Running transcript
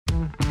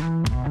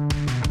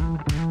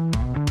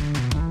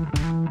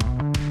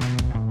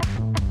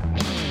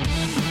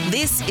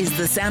This is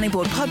the Sounding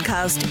Board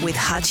podcast with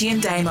Hutchie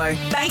and Damo.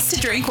 Thanks to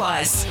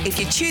Drinkwise. If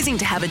you're choosing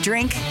to have a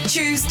drink,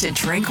 choose to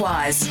drink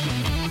wise.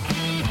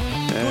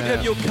 Good to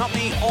have your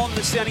company on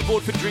the Sounding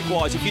Board for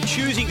Drinkwise. If you're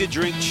choosing to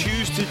drink,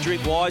 choose to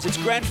drink wise. It's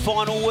grand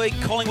final week,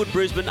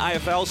 Collingwood-Brisbane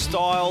AFL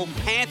style,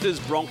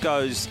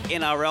 Panthers-Broncos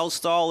NRL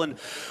style, and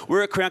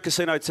we're at Crown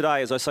Casino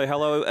today as I say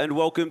hello and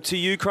welcome to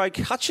you, Craig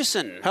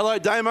Hutchison. Hello,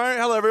 Damo.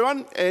 Hello,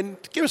 everyone. And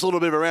give us a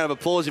little bit of a round of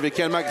applause if you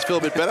can, make us feel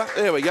a bit better.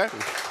 There we go.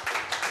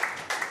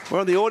 We're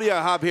on the audio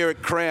hub here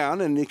at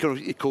Crown, and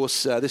of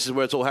course, this is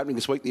where it's all happening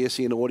this week, the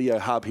SEN audio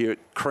hub here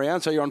at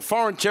Crown. So you're on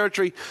foreign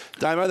territory.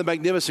 Damo, the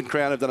magnificent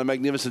Crown have done a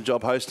magnificent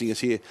job hosting us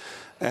here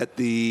at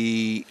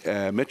the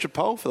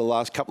Metropole for the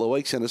last couple of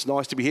weeks, and it's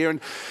nice to be here. And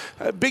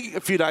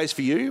a few days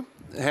for you.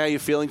 How are you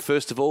feeling,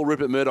 first of all?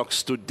 Rupert Murdoch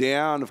stood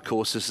down. Of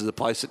course, this is a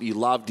place that you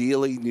love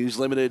dearly, News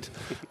Limited.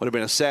 Would have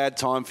been a sad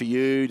time for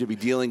you to be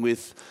dealing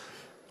with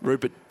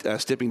Rupert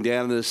stepping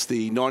down as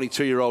the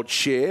 92-year-old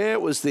chair.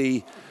 It was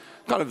the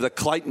kind of the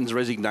Clayton's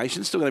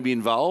resignation, still going to be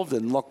involved,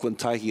 and Lachlan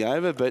taking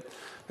over. But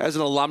as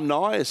an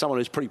alumni, as someone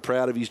who's pretty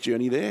proud of his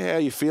journey there, how are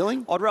you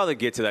feeling? I'd rather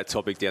get to that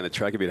topic down the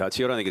track a bit,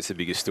 Hutchie. I don't think it's the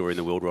biggest story in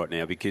the world right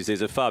now because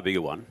there's a far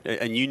bigger one,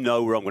 and you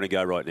know where I'm going to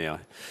go right now.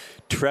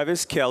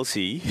 Travis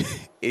Kelce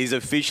is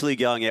officially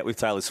going out with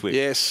Taylor Swift.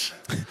 Yes.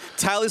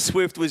 Taylor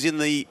Swift was in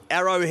the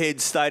Arrowhead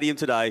Stadium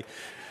today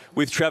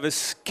with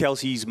Travis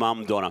Kelce's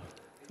mum, Donna.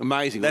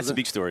 Amazing. That's a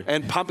big story.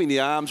 And pumping the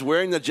arms,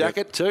 wearing the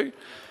jacket too.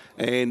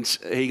 And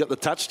he got the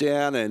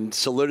touchdown and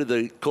saluted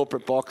the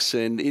corporate box.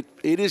 And it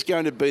is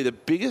going to be the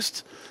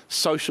biggest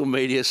social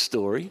media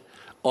story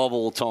of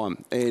all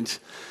time. And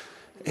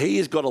he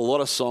has got a lot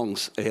of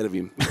songs ahead of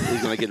him.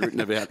 He's going to get written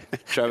about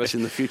Travis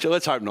in the future.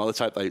 Let's hope not. Let's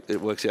hope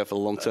it works out for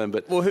the long term.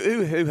 But well,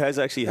 who has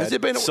actually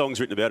had songs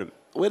written about him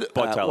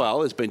by Taylor? Well,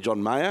 there's been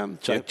John Mayer,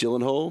 Jake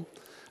Gyllenhaal.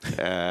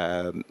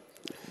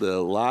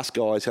 The last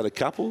guy's had a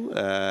couple.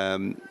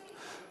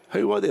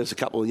 Who were there? There's a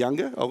couple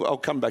younger. I'll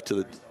come back to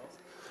the...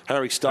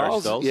 Harry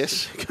Styles,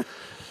 yes.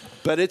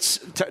 But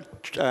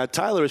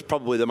Taylor is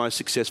probably the most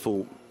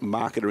successful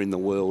marketer in the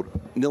world,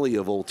 nearly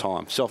of all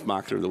time,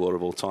 self-marketer in the world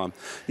of all time.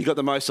 You've got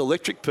the most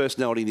electric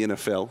personality in the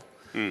NFL.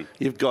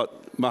 You've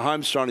got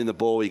Mahomes throwing the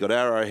ball. You've got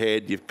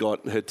Arrowhead. You've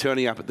got her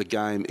turning up at the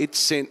game. The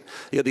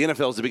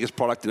NFL's the biggest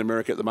product in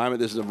America at the moment.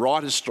 There's a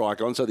writer's strike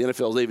on, so the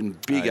NFL's even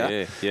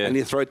bigger. Yeah. And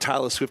you throw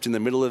Taylor Swift in the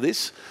middle of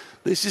this.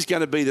 This is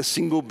going to be the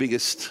single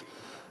biggest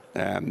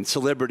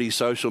celebrity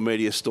social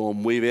media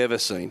storm we've ever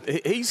seen.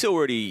 He's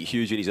already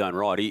huge in his own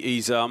right.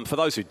 He's, for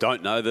those who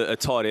don't know, a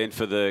tight end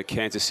for the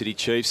Kansas City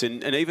Chiefs,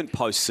 and even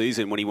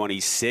post-season when he won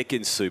his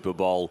second Super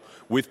Bowl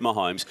with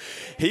Mahomes,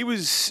 he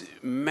was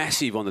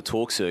massive on the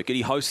talk circuit.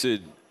 He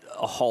hosted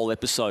a whole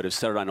episode of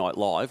Saturday Night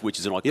Live, which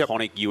is an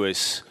iconic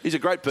US He's a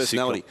great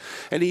personality.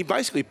 sitcom. And he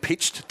basically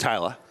pitched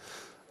Taylor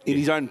in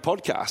his own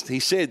podcast. He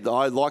said,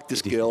 I like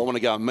this girl, I want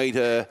to go and meet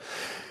her.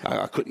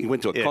 He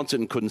went to a concert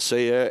and couldn't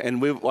see her.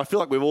 And I feel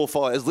like we've all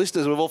followed, as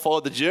listeners, we've all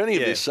followed the journey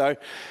of this. So,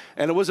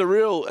 and it was a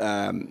real,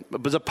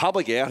 it was a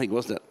public outing,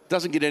 wasn't it?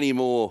 Doesn't get any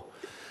more,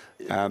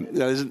 when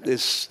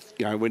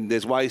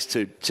there's ways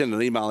to send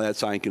an email out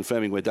saying,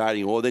 confirming we're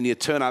dating, or then you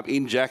turn up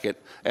in jacket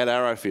at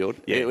Arrowfield.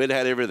 It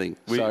had everything.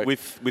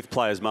 With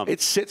players' mum. It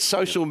set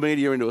social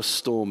media into a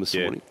storm this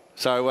morning.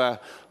 So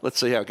let's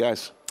see how it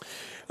goes.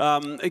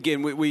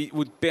 Again, we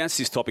would bounce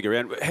this topic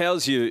around.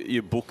 How's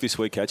your book this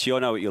week, Hutchie? I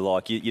know what you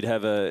like.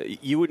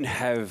 You wouldn't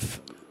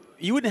have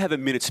a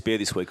minute spare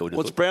this week,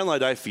 Well, it's Brownlow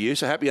Day for you,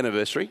 so happy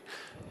anniversary.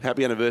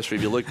 Happy anniversary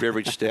of your Luke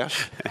Beveridge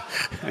Stoush.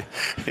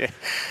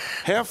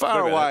 How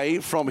far away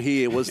from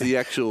here was the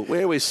actual,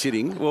 where we're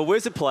sitting? Well,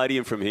 where's the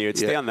Palladium from here?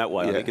 It's down that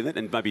way, I think, isn't it?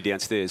 And maybe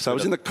downstairs. So I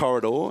was in the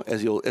corridor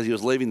as he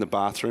was leaving the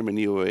bathroom and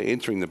you were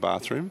entering the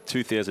bathroom.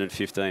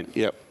 2015.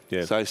 Yep.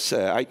 Yeah. So it's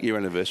 8-year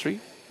anniversary.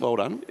 Well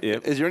done.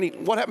 Yep. Is there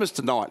what happens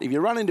tonight? If you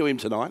run into him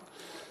tonight,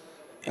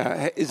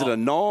 is it a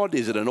nod?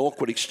 Is it an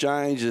awkward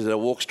exchange? Is it a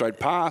walk straight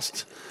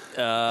past?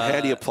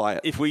 How do you play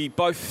it? If we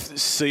both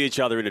see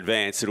each other in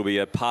advance, it'll be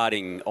a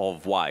parting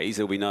of ways.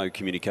 There'll be no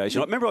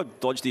communication. I remember I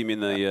dodged him in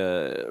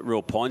the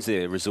Royal Pines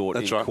resort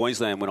in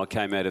Queensland when I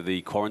came out of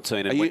the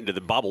quarantine and went into the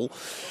bubble.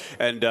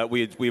 And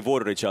we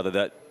avoided each other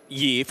that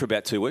year for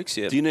about 2 weeks.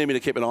 Yeah. Do you need me to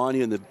keep an eye on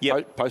you in the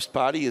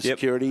post-party as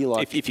security?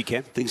 If you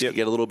can. Things can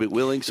get a little bit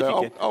willing,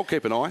 so I'll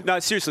keep an eye. No,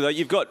 seriously, though,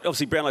 you've got,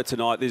 obviously, Brownlow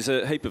tonight. There's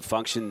a heap of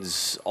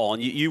functions on.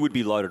 You would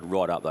be loaded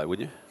right up, though,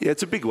 wouldn't you? Yeah,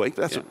 it's a big week.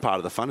 That's part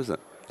of the fun, isn't it?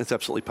 It's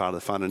absolutely part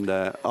of the fun. And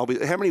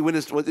how many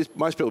winners? Well,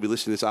 most people will be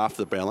listening to this after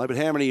the Brownlow, but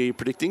how many are you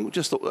predicting?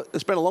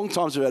 It's been a long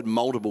time since we've had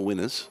multiple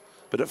winners.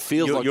 But it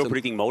feels you're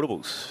predicting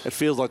multiples. It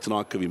feels like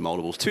tonight could be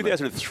multiples.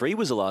 2003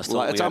 was the last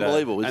time. It's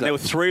unbelievable. And there were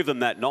 3 of them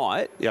that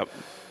night. Yep.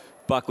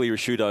 Buckley,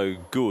 Rashudo,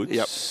 Goods.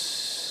 Yep.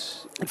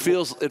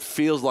 It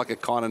feels like a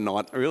kind of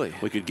night. Really?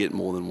 We could get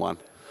more than one.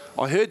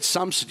 I heard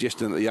some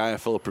suggestion that the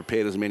AFL have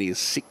prepared as many as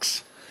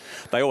 6.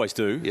 They always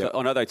do. Yep.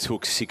 I know they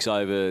took 6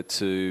 over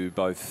to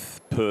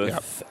both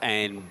Perth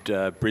and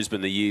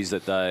Brisbane the years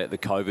that the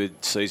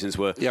COVID seasons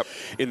were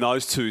in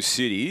those 2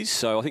 cities.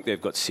 So I think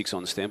they've got 6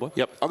 on standby.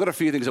 Yep. I've got a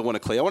few things I want to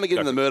clear. I want to get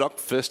into the Murdoch,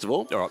 first of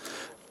all. All right.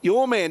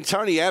 your man,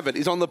 Tony Abbott,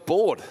 is on the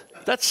board.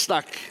 That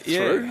snuck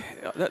through.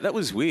 That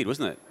was weird,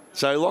 wasn't it?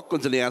 So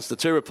Lachlan's announced the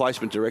 2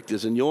 replacement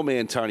directors, and your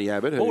man, Tony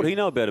Abbott. What would he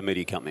know about a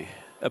media company,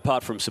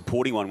 apart from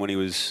supporting one when he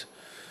was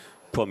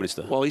Prime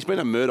Minister? Well, he's been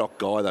a Murdoch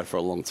guy, though, for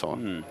a long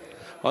time.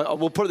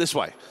 We'll put it this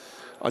way.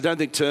 I don't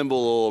think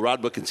Turnbull or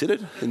Rudd were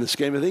considered in the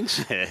scheme of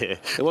things. There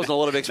wasn't a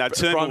lot of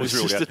Turnbull was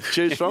ruled out to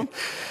choose from.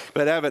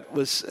 But Abbott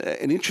was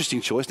an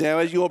interesting choice. Now,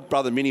 as your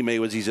brother Mini-Me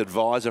was his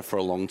advisor for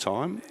a long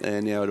time,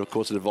 and now, of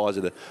course, an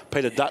advisor to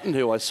Peter Dutton,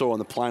 who I saw on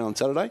the plane on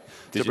Saturday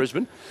to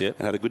Brisbane, and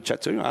had a good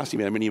chat to. I asked him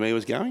how Mini-Me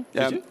was going.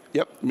 Did you?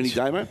 Yep, Mini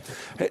Damo.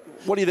 Hey,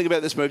 what do you think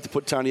about this move to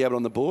put Tony Abbott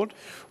on the board?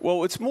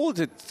 Well, it's more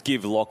to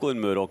give Lachlan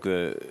Murdoch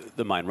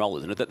the main role,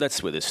 isn't it?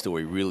 That's where the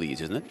story really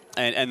is, isn't it?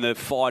 And the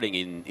fighting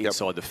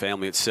inside the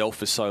family itself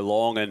for so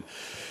long, and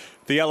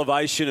the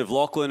elevation of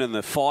Lachlan and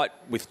the fight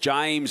with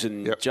James.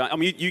 And I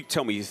mean, you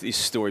tell me this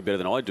story better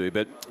than I do,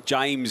 but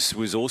James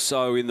was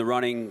also in the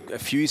running a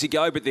few years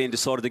ago, but then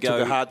decided to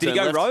go. Did he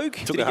go rogue?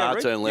 Took a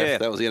hard turn left. Yeah.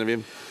 That was the end of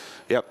him.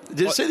 Yep. Did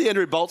you see the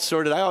Andrew Bolt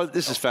story today?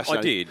 This is fascinating.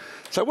 I did.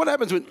 So what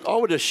happens I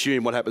would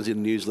assume what happens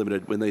in News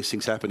Limited when these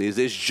things happen is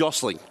there's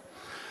jostling.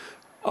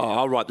 Oh,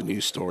 I'll write the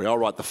news story. I'll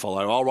write the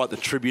follow. I'll write the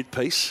tribute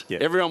piece.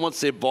 Yep. Everyone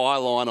wants their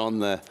byline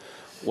on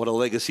what a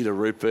legacy to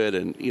Rupert,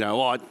 and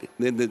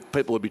then the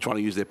people would be trying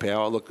to use their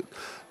power. Look,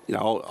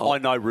 I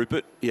know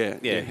Rupert. Yeah.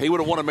 He would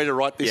have wanted me to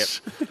write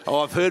this. Yep.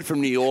 I've heard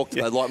from New York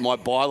they'd like my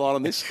byline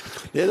on this.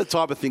 They're the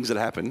type of things that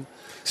happen.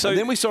 And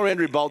then we saw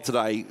Andrew Bolt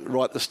today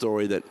write the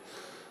story that.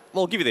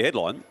 Well, I'll give you the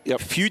headline.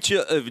 Yep.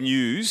 Future of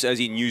News, as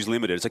in News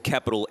Limited. It's a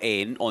capital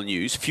N on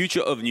News.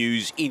 Future of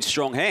News in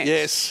strong hands.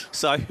 Yes.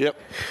 So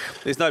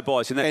there's no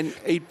bias in that. And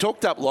he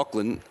talked up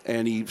Lachlan,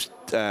 and he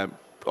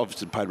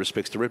obviously paid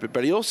respects to Rupert,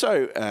 but he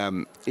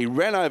also he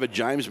ran over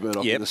James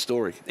Murdoch in the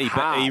story. He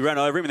ran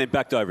over him and then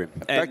backed over him.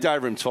 Backed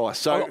over him twice.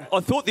 So I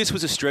thought this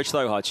was a stretch,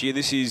 though, Hutchie, and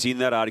this is in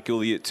that article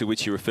to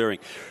which you're referring.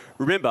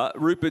 Remember,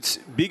 Rupert's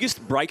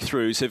biggest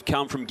breakthroughs have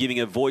come from giving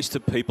a voice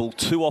to people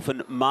too often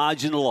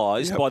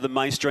marginalised by the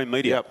mainstream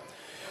media.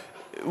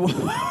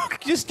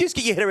 Just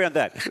get your head around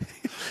that.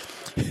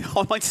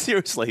 I mean,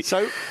 seriously.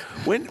 So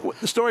when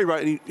the story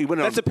wrote, he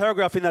went on. That's a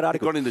paragraph in that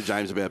article. Got into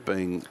James about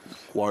being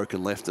woke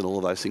and left and all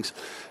of those things,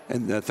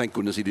 and thank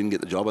goodness he didn't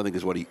get the job. I think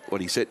is what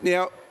he said.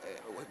 Now,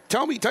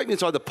 take me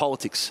inside the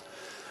politics.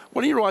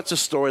 When he writes a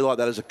story like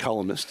that as a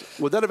columnist,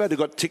 would that have had to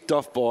got ticked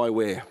off by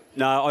where?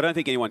 No, I don't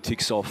think anyone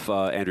ticks off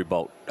Andrew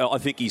Bolt. I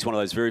think he's one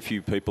of those very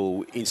few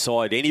people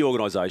inside any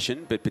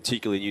organisation, but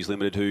particularly News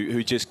Limited,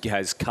 who just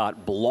has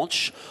carte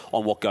blanche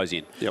on what goes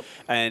in. Yep.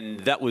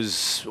 And that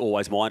was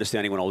always my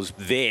understanding when I was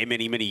there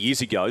many, many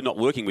years ago, not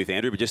working with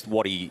Andrew, but just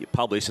what he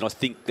published, and I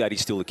think that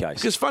is still the case.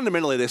 Because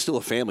fundamentally they're still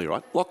a family,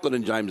 right? Lachlan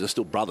and James are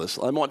still brothers.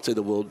 They might see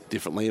the world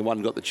differently, and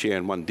one got the chair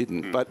and one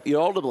didn't. But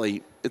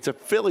ultimately, it's a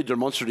fairly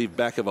demonstrative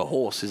back of a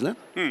horse, isn't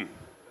it?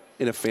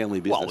 In a family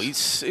business. Well,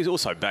 he's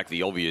also backed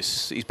the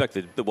obvious. He's backed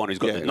the one who's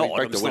got the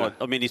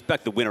nod. He's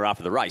backed the winner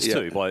after the race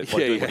too by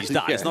doing what he's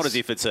done. It's not as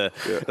if it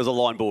was a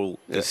line ball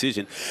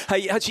decision.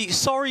 Hey, Hutchie,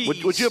 sorry.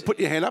 Would you have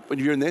put your hand up when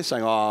you're in there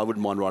saying, I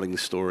wouldn't mind writing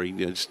this story?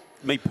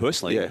 Me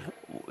personally? Yeah.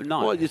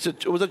 No. Well,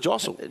 it was a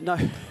jostle. No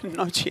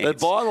chance. The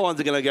bylines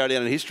are going to go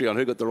down in history on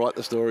who got to write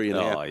the story.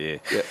 Yeah.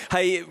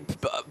 Hey,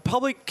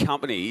 public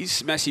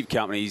companies, massive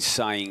companies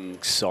saying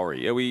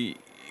sorry.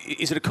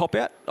 Is it a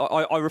cop-out?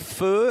 I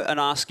refer and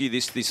ask you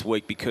this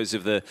week because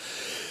of the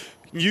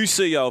new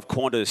CEO of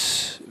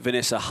Qantas,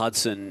 Vanessa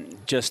Hudson,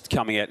 just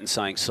coming out and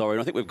saying sorry.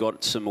 And I think we've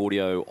got some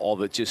audio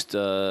of it just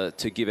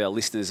to give our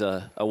listeners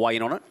a weigh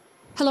in on it.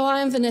 Hello,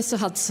 I am Vanessa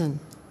Hudson,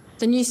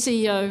 the new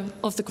CEO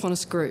of the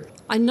Qantas Group.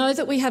 I know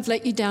that we have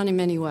let you down in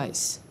many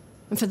ways,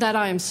 and for that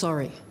I am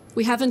sorry.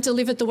 We haven't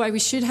delivered the way we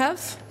should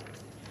have,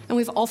 and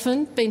we've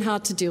often been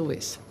hard to deal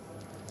with.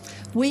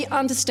 We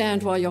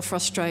understand why you're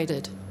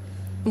frustrated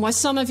and why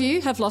some of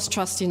you have lost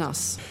trust in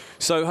us.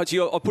 So,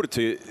 Hutchie, I'll put it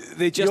to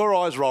you. Your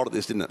eyes rolled at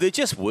this, didn't it? They're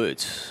just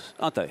words,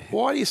 aren't they?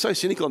 Why are you so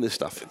cynical on this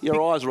stuff?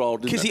 Your eyes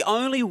rolled, didn't it? Because the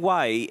only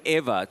way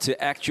ever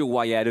to act your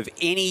way out of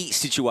any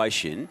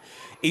situation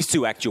is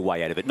to act your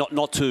way out of it,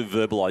 not to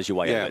verbalise your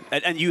way out of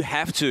it. And you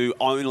have to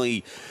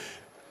only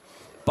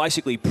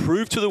basically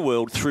prove to the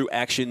world through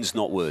actions,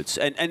 not words.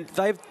 And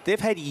they've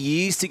had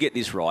years to get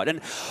this right.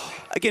 And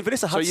again,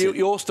 Vanessa Hudson... So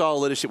your style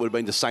of leadership would have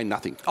been to say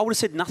nothing? I would have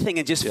said nothing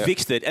and just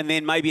fixed it, and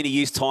then maybe in a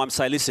year's time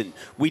say, listen,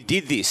 we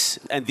did this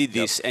and did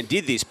this and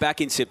did this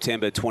back in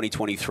September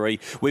 2023.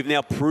 We're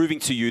now proving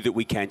to you that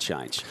we can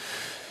change.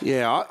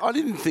 Yeah, I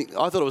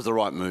thought it was the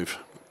right move.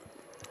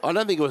 I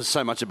don't think it was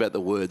so much about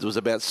the words. It was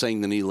about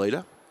seeing the new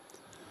leader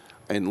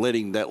and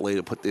letting that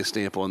leader put their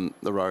stamp on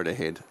the road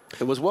ahead.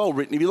 It was well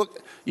written. If you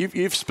look,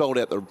 you've spelled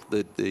out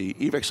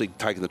you've actually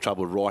taken the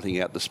trouble of writing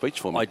out the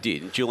speech for me. I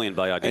did. Julian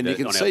Bayard did that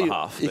on our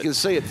behalf. You can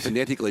see it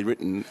phonetically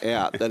written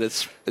out that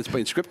it's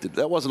been scripted.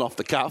 That wasn't off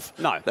the cuff.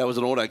 No. That was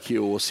an auto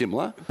cue or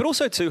similar. But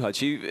also too,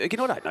 Hutchie, again,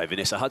 I don't know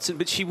Vanessa Hudson,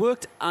 but she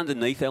worked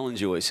underneath Alan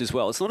Joyce as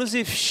well. It's not as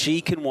if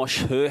she can wash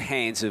her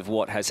hands of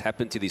what has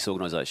happened to this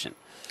organisation.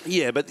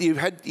 Yeah, but you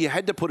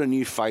had to put a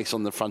new face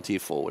on the Frontier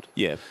Forward.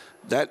 Yeah.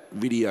 That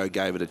video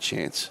gave it a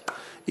chance.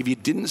 if you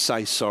didn't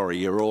say sorry,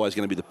 you're always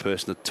going to be the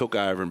person that took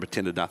over and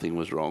pretended nothing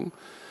was wrong.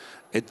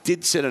 It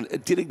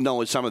did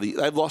acknowledge some of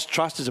they've lost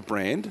trust as a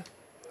brand,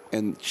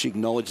 and she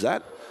acknowledged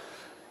that.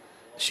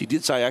 She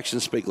did say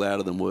actions speak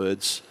louder than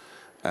words.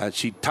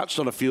 She touched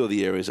on a few of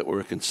the areas that were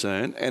a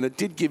concern, and it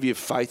did give you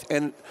faith.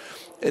 And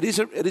it is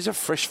a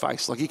fresh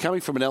face. Like, you're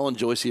coming from an Alan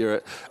Joyce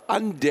era.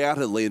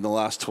 Undoubtedly, in the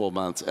last 12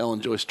 months,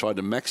 Alan Joyce tried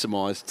to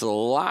maximise to the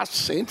last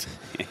cent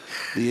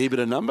the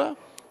EBITDA number,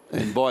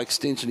 and by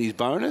extension his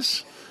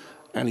bonus,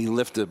 and he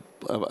left a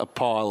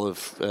pile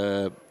of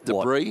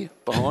debris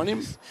behind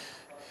him,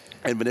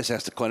 and Vanessa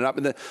has to clean it up.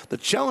 And the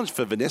challenge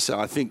for Vanessa,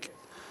 I think,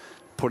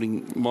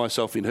 putting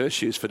myself in her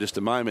shoes for just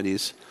a moment,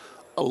 is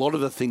a lot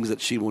of the things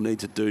that she will need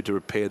to do to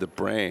repair the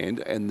brand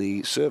and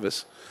the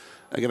service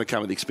are going to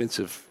come at the expense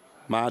of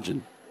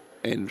margin.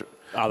 And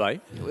are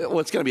they? Well,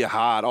 it's going to be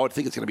I would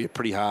think it's going to be a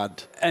pretty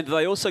hard. And are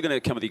they also going to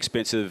come at the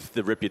expense of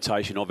the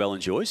reputation of Alan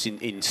Joyce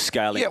in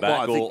scaling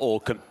back or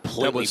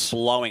completely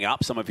blowing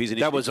up some of his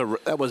initiatives?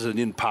 That was an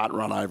in-part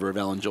run over of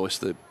Alan Joyce,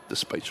 the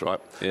speech, right?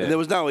 Yeah. And there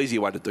was no easy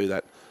way to do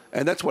that.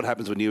 And that's what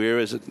happens with new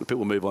eras.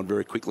 People move on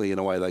very quickly and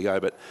away they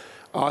go. But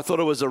I thought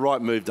it was the right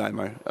move,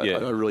 Damo. I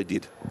really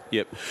did.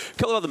 Yep. A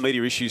couple of other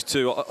media issues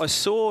too. I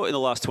saw in the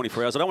last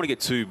 24 hours, I don't want to get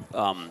too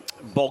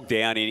bogged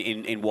down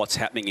in what's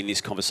happening in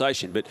this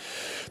conversation, but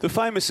the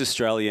famous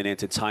Australian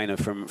entertainer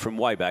from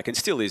way back, and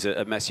still is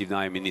a massive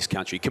name in this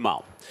country,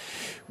 Kamal,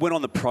 went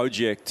on the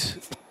project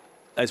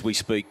as we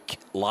speak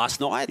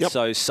last night,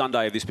 so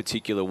Sunday of this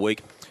particular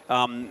week.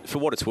 For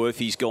what it's worth,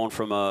 he's gone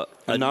from a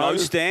no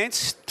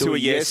stance to a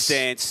yes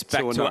stance,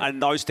 back to a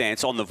no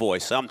stance on The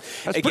Voice.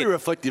 That's pretty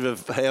reflective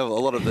of how a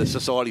lot of the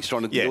society's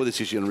trying to deal with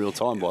this issue in real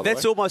time, by the way.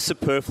 That's almost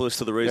superfluous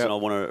to the reason I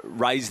want to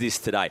raise this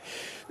today.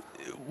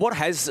 What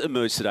has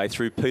emerged today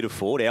through Peter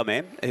Ford, our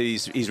man,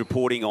 he's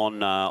reporting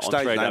on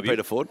Stage name, 3AW.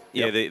 Peter Ford.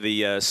 Yeah,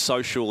 the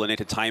social and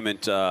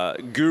entertainment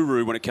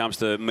guru when it comes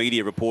to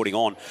media reporting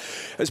on,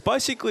 has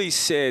basically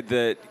said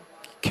that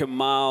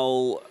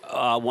Kamal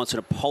wants an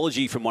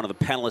apology from one of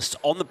the panellists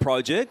on the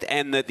project,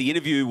 and that the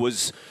interview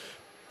was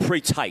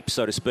pre-taped,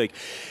 so to speak.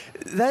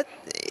 That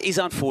is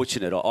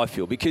unfortunate, I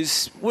feel,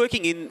 because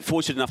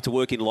fortunate enough to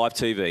work in live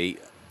TV,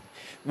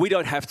 we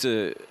don't have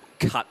to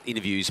cut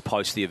interviews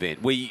post the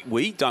event.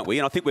 We don't we?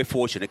 And I think we're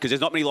fortunate because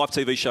there's not many live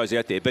TV shows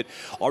out there, but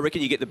I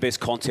reckon you get the best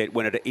content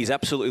when it is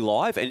absolutely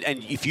live. And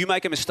if you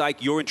make a mistake,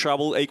 you're in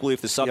trouble. Equally,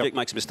 if the subject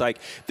makes a mistake,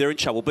 they're in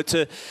trouble. But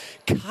to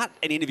cut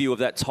an interview of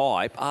that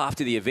type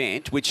after the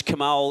event, which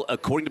Kamal,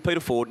 according to Peter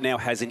Ford, now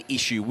has an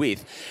issue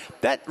with,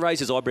 that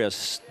raises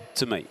eyebrows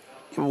to me.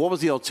 What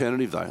was the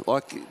alternative, though?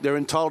 Like, they're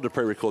entitled to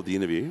pre-record the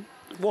interview.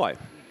 Why?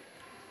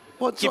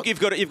 Well, you've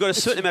got a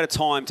certain amount of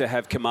time to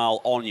have Kamal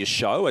on your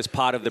show as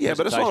part of the presentation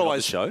but it's of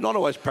the show. not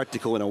always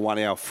practical in a 1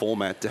 hour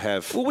format to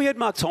have. Well, we had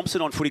Mark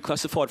Thompson on Footy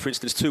Classified, for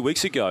instance, 2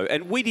 weeks ago,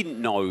 and we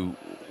didn't know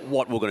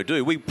what we were going to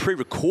do. We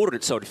pre-recorded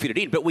it so it fit it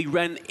in, but we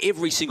ran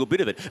every single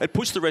bit of it. It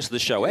pushed the rest of the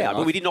show out,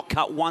 but we did not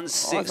cut one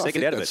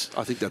second out of it.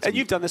 I think that's. And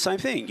you've done the same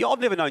thing. I've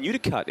never known you to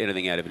cut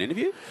anything out of an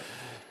interview.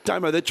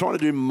 Damo, they're trying to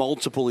do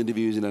multiple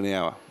interviews in an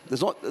hour.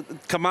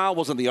 Kamal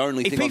wasn't the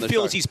only thing on the show. If he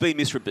feels he's been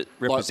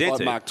misrepresented.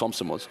 Like Mark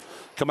Thompson was.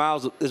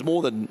 There's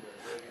more than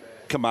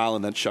Kamal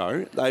in that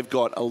show. They've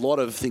got a lot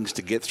of things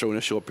to get through in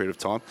a short period of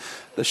time.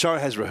 The show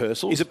has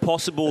rehearsals. Is it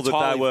possible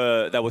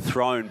that they were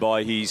thrown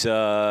by his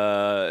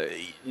no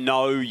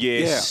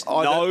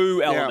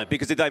element?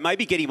 Because they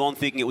maybe get him on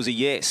thinking it was a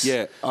yes.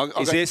 Yeah.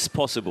 Is this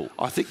possible?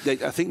 I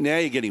think now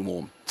you're getting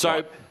warm. So...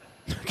 Right.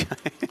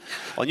 Okay.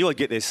 I knew I'd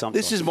get there sometime.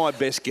 This is my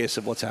best guess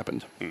of what's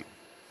happened.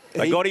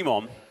 They got him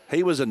on.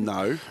 He was a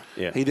no.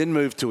 Yeah. He then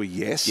moved to a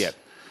yes. Yeah.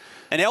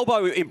 And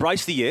Elbow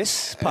embraced the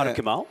yes, part of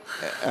Kamal.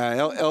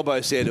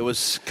 Elbow said it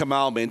was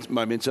Kamal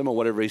momentum or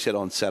whatever he said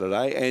on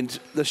Saturday. And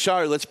the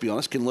show, let's be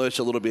honest, can lurch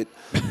a little bit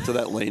to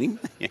that leaning.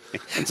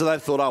 And so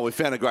they've thought, we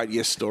found a great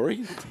yes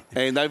story.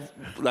 And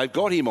they've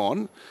got him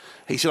on.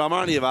 He said, I'm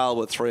only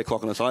available at 3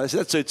 o'clock on a Sunday. They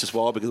said, that suits us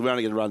well because we're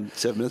only going to run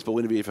 7 minutes, but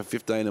we're going to be here for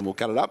 15 and we'll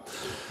cut it up.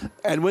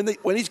 And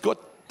when he's got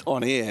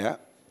on air,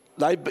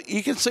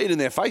 you can see it in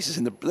their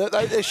faces.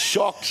 They're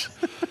shocked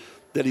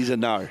that he's a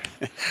no.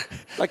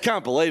 They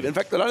can't believe it. In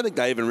fact, I don't think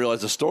they even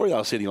realised the story they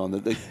were sitting on.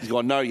 That he's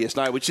gone no, yes,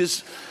 no, which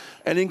is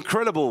an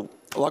incredible...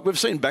 Like, we've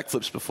seen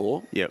backflips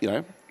before. Yep. You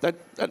know,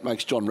 that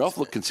makes John Ralph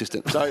look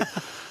consistent. So...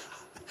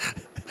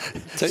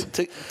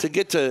 To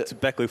get to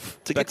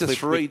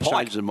three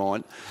changes of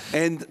mind,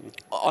 and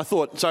I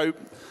thought so.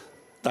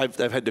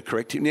 They've had to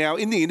correct him now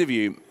in the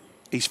interview.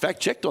 He's fact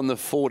checked on the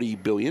 40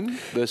 billion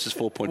versus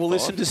 4.5. Well,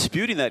 there's some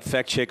dispute in that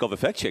fact check of a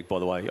fact check, by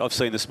the way. I've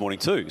seen this morning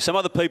too. Some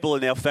other people are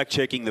now fact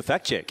checking the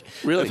fact check.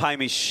 Really, of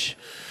Hamish.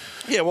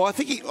 Yeah, well, I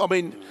think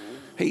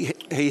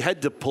he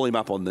had to pull him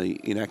up on the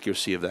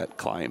inaccuracy of that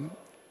claim.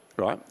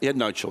 Right, he had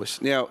no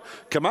choice. Now,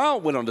 Kamal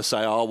went on to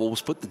say, we'll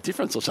split the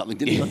difference or something,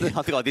 didn't he?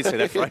 I think I did say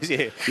that phrase,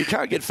 yeah. You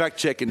can't get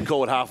fact-check and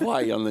call it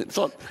halfway. You're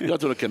not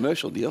doing a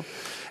commercial deal.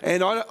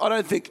 And I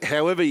don't think,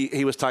 however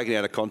he was taken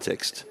out of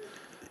context,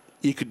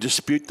 you could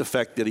dispute the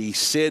fact that he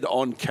said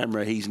on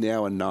camera he's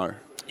now a no.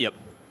 Yep.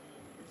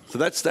 So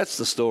that's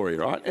the story,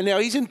 right? And now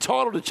he's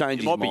entitled to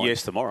change his mind. Might be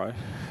yes tomorrow.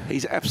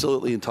 He's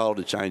absolutely entitled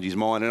to change his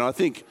mind, and I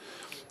think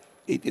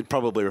it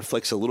probably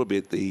reflects a little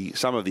bit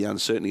some of the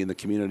uncertainty in the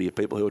community of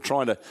people who are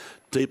trying to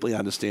deeply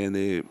understand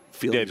their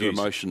feelings or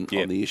emotion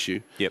on the issue.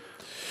 Yep.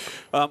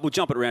 We'll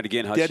jump it around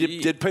again,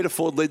 Hutchie. Did Peter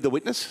Ford lead the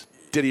witness?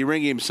 Did he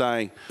ring him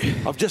saying,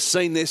 "I've just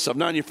seen this. I've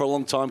known you for a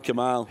long time,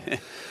 Kamal.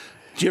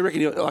 Do you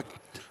reckon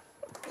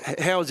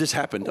how has this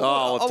happened?"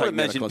 I would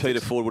imagine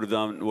Peter Ford would have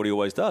done what he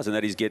always does, and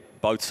that is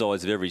get both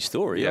sides of every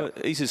story.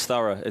 Yep. He's as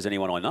thorough as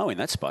anyone I know in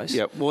that space.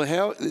 Yeah.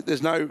 Well,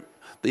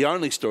 the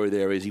only story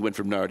there is he went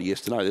from no to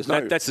yes to no.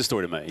 That's the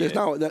story to me.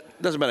 That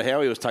doesn't matter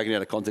how he was taken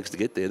out of context to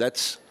get there.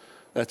 That's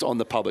on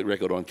the public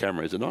record on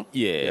camera, is it not?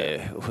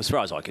 Yeah, as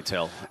far as I can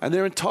tell. And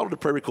they're entitled to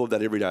pre-record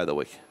that every day of the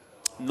week.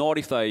 Not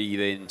if they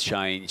then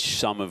change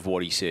some of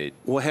what he said.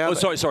 Well,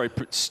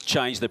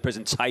 change the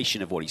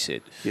presentation of what he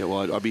said. Yeah,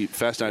 well, I'd be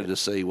fascinated to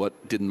see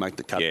what didn't make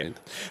the cut. Yeah.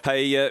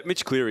 Hey,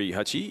 Mitch Cleary,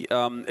 Hutchie,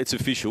 it's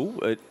official.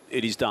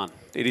 It is done.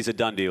 It is a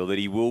done deal that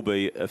he will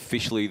be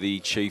officially the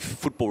chief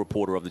football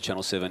reporter of the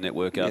Channel 7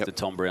 network after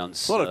Tom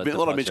Brown's a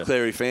lot of Mitch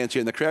Cleary fans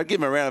here in the crowd.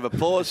 Give him a round of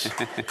applause.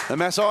 The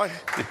Maasai.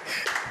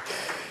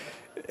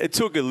 It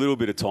took a little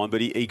bit of time,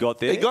 but he got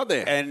there. He got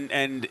there.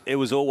 And it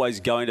was always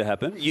going to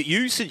happen.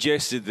 You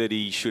suggested that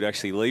he should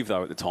actually leave,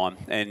 though, at the time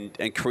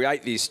and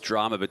create this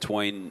drama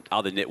between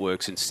other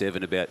networks and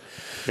Seven about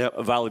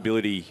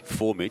availability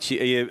for Mitch.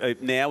 He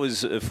now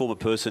is a former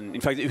person,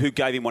 in fact, who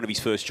gave him one of his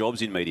first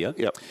jobs in media,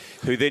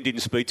 who then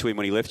didn't speak to him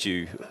when he left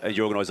you at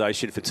your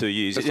organisation for 2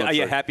 years. Are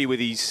you happy with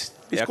his...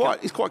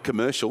 He's quite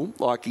commercial.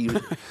 Like he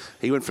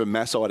went from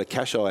Maasai to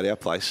Casheye at our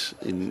place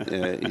in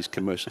his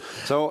commercial.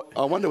 So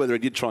I wonder whether he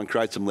did try and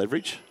create some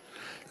leverage.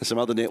 There's some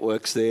other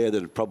networks there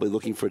that are probably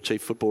looking for a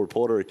chief football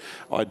reporter.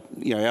 Our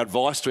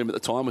advice to him at the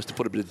time was to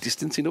put a bit of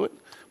distance into it,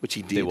 which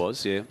he did. There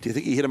was, yeah. Do you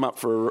think he hit him up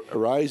for a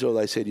raise, or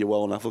they said you're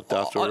well enough looked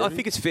after? I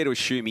think it's fair to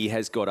assume he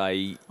has got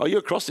a... Oh, you're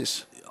across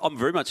this? I'm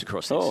very much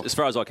across this, as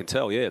far as I can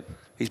tell, yeah.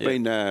 He's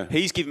been...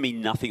 he's given me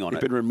nothing on it.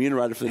 He's been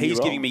remunerated for the He's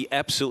new giving me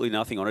absolutely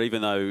nothing on it,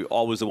 even though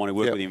I was the one who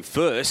worked with him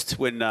first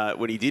when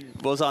he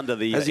was under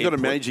the... Has he got a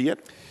manager yet?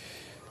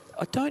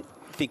 I don't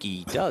think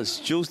he does.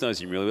 Jules knows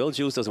him really well.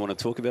 Jules doesn't want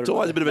to talk about it. It's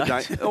always a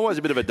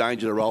bit of a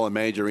danger to roll a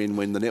manager in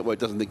when the network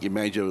doesn't think you're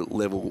manager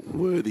level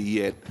worthy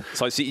yet.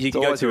 So you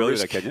can go too early,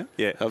 though, can you?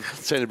 Yeah, I've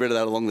seen a bit of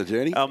that along the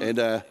journey.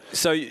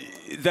 So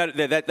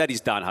that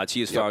is done,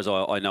 Hutchie, as far as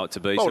I know it to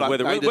be. Well so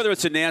done, whether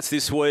it's announced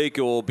this week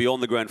or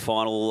beyond the grand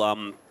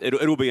final,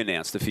 it'll be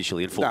announced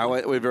officially. No,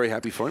 we're very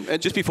happy for him.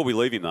 And just before we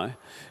leave him, though,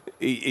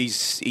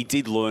 he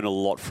did learn a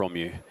lot from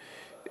you.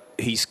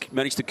 He's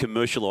managed to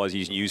commercialise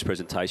his news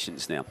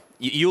presentations now.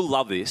 You'll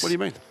love this. What do you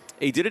mean?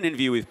 He did an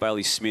interview with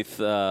Bailey Smith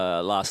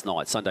last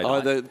night, Sunday night.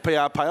 Oh, the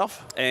PR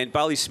payoff? And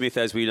Bailey Smith,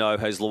 as we know,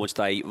 has launched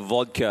a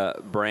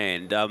vodka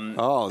brand. There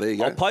you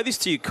go. I'll play this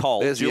to you, Cole.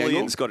 There's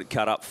Julian's got it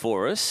cut up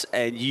for us,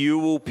 and you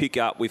will pick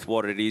up with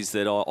what it is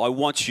that I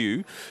want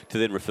you to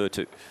then refer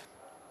to.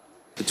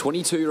 The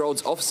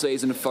 22-year-old's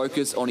off-season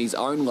focus on his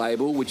own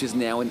label, which is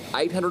now in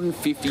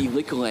 850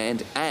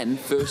 Liquorland and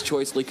First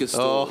Choice liquor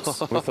stores.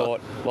 We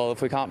thought, well,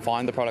 if we can't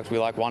find the product we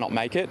like, why not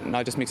make it? And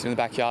I just mixed it in the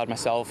backyard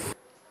myself.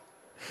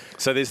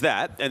 So there's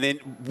that, and then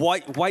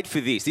wait for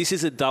this. This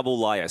is a double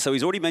layer. So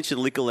he's already mentioned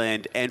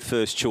Liquorland and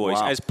First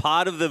Choice as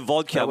part of the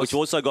vodka, which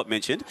also got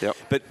mentioned. Yep.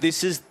 But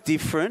this is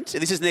different.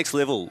 This is next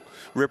level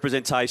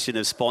representation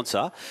of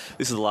sponsor.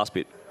 This is the last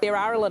bit. There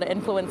are a lot of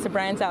influencer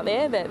brands out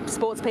there that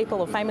sports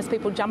people or famous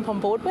people jump on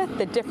board with.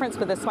 The difference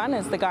with this one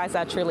is the guys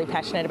are truly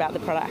passionate about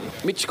the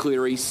product. Mitch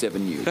Cleary,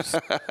 7 News.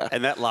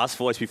 And that last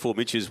voice before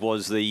Mitch's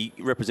was the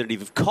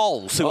representative of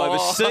Coles, who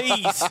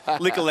oversees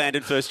Liquorland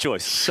and First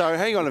Choice. So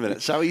hang on a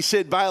minute. So he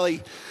said,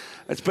 Bailey,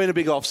 it's been a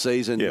big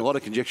off-season, a lot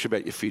of conjecture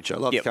about your future. I'd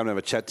love to come and have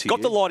a chat to you.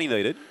 Got the line he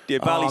needed. Yeah,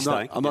 Bailey's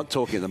staying. I'm not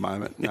talking at the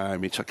moment. No,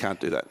 Mitch, I can't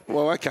do that.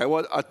 Well, okay.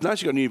 Well, I know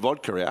you got a new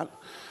vodka out.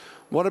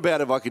 What about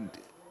if I could...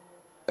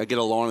 get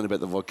a line about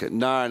the vodka?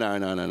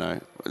 No.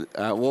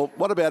 Well,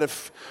 what about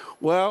if...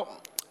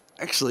 Well,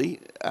 actually,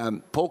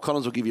 Paul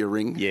Collins will give you a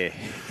ring. Yeah.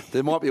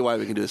 There might be a way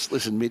we can do this.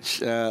 Listen,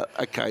 Mitch,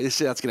 okay,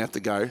 this is how it's going to have to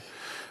go.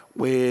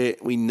 Where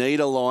we need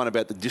a line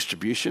about the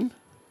distribution.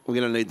 We're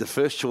going to need the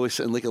First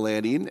Choice and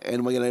Liquorland in,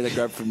 and we're going to need to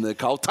grab from the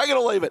Cole. Take it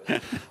or leave it.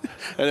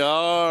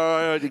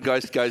 And it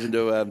goes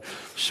into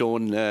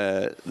Sean,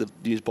 the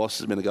news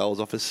boss, Menegola's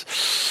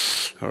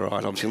office. All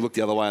right, I'm just going to look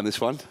the other way on this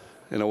one.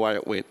 And away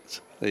it went.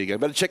 There you go.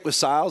 Better check with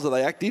sales. Are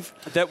they active?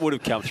 That would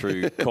have come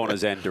through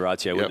Connors and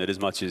D'Orazio, wouldn't it, as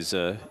much as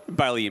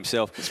Bailey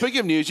himself.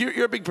 Speaking of news,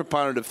 you're a big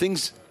proponent of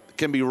things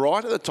can be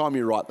right at the time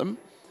you write them.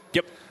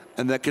 Yep.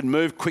 And that can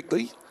move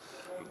quickly.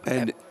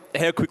 And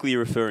How quickly are you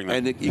referring that?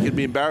 And you can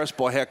be embarrassed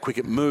by how quick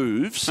it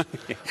moves,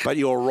 but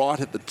you're right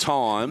at the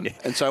time. Yeah.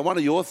 And so one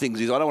of your things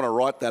is I don't want to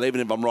write that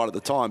even if I'm right at the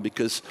time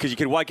because you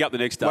can wake up the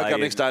next day. Wake up the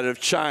next day to have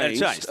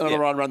changed. And I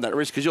don't want to run that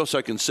risk because you're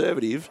so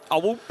conservative. Oh,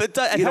 well, but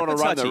you don't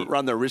want to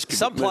run the risk.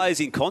 Some players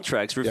in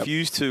contracts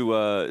refuse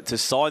to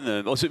sign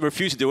them or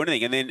refuse to do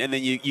anything, and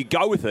then you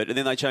go with it, and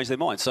then they change their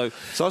mind. So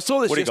I saw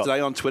this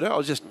yesterday on Twitter. I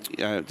was just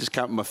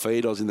came up my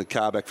feed. I was in the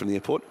car back from the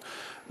airport.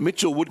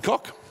 Mitchell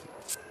Woodcock,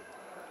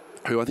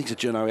 who I think is a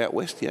journo out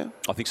west, yeah?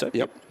 I think so.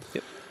 Yep.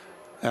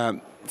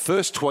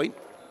 First tweet,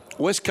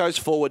 West Coast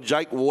forward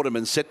Jake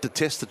Waterman set to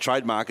test the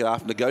trade market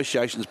after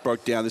negotiations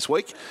broke down this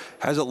week.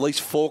 Has at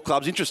least 4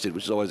 clubs interested,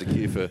 which is always a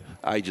cue for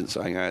agents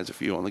saying, hey, there's a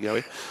few on the go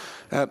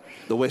here.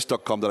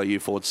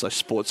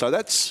 thewest.com.au/sport. So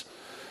that's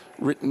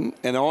written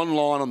and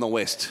online on the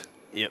West.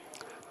 Yep.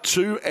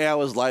 2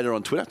 hours later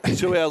on Twitter,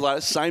 2 hours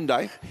later, same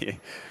day. Yeah.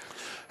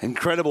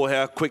 Incredible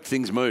how quick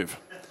things move.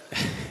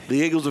 The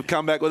Eagles have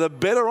come back with a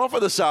better offer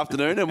this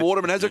afternoon, and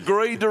Waterman has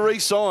agreed to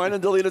re-sign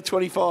until the end of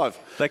 25.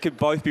 They could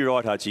both be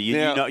right, Hutchie.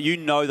 You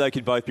know they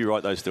could both be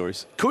right, those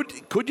stories.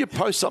 Could you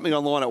post something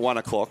online at 1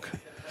 o'clock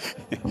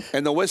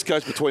and the West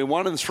Coast between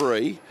 1 and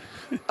 3,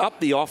 up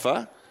the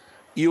offer,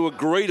 you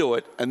agree to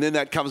it, and then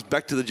that comes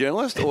back to the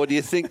journalist? Or do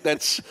you think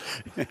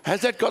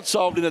has that got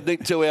solved in a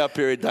 2-hour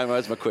period, Damo?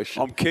 That's my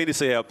question. I'm keen to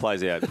see how it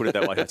plays out, put it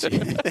that way,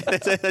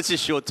 Hutchie. That's a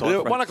short time.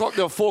 At 1 o'clock,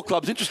 there were 4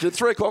 clubs interested. At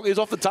 3 o'clock, he was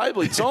off the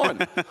table. He'd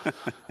signed.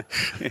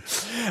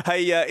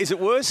 Hey, is it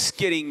worse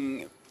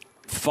getting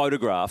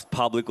photographed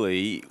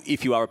publicly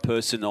if you are a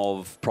person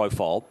of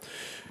profile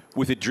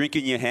with a drink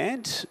in your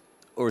hand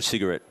or a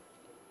cigarette?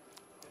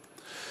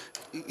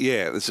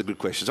 Yeah, that's a good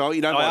question. So,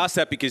 I asked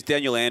that because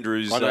Daniel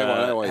Andrews had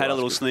a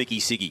little sneaky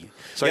ciggy.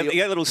 So he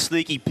had a little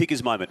sneaky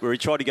pickers moment where he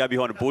tried to go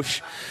behind a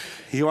bush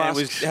and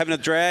was having a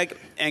drag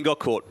and got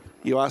caught.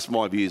 You asked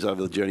my views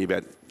over the journey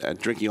about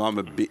drinking. I'm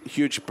a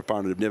huge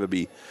proponent of never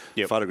be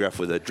photographed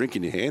with a drink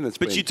in your hand.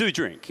 But you do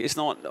drink. It's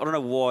not. I don't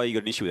know why you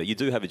got an issue with that. You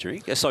do have a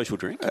drink, a social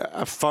drink.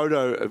 A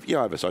photo of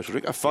I have a social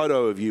drink. A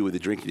photo of you with a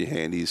drink in your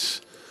hand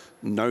is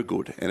no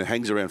good, and it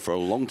hangs around for a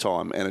long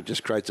time, and it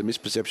just creates a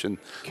misperception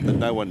that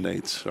no one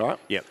needs, right?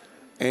 Yep.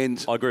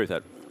 And I agree with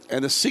that.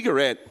 And the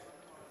cigarette...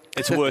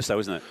 It's worse, though,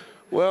 isn't it?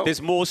 Well,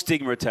 there's more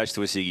stigma attached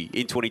to a ciggy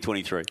in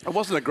 2023. It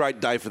wasn't a great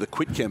day for the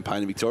Quit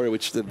campaign in Victoria,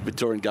 which the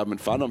Victorian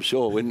government fund, I'm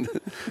sure, when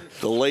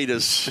the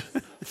leaders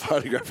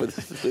photograph with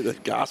the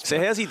gas.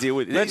 So how's he deal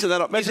with it? Mention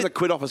the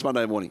Quit office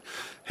Monday morning.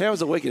 How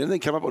was the weekend?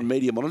 Anything come up on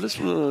media monitors?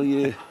 Oh,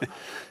 yeah.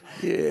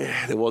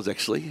 Yeah, there was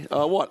actually.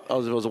 What? I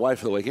was away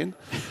for the weekend.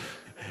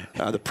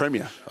 The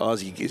Premier,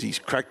 he's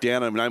cracked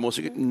down on no more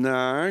cigarettes?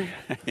 No.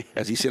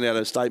 Has he sent out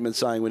a statement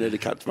saying we need to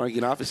cut smoking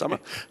in half this summer?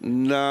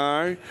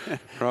 No.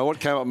 Right, what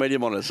came up media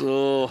monitors?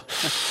 Oh,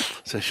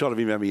 it's a shot of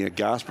him having a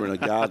gasper in a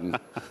garden.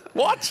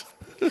 What?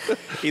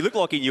 He looked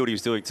like he knew what he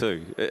was doing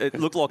too. It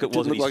looked like it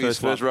wasn't his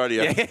first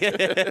rodeo.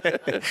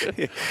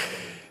 Yeah.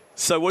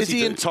 So is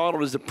he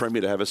entitled as the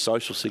Premier to have a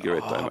social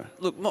cigarette, Damo?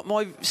 Look,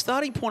 my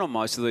starting point on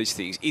most of these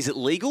things, is it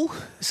legal?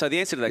 So the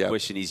answer to that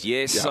question is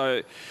yes.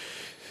 Yep.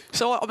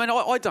 So I mean,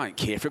 I don't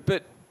care for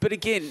it, but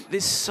again,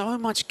 there's so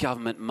much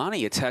government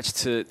money attached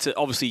to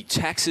obviously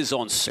taxes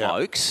on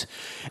smokes,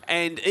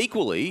 and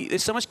equally,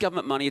 there's so much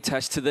government money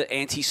attached to the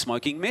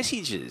anti-smoking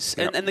messages.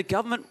 Yep. And the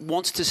government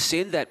wants to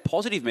send that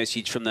positive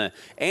message from the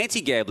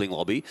anti-gambling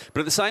lobby, but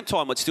at the same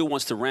time, it still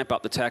wants to ramp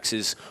up the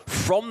taxes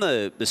from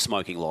the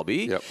smoking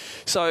lobby. Yep.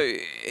 So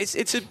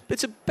it's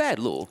a bad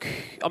look.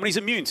 I mean, he's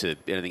immune to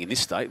anything in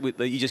this state.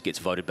 He just gets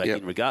voted back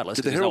in regardless.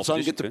 Did the Herald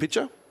Sun get the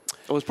picture?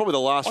 It was probably the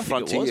last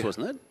frontier. I think it was,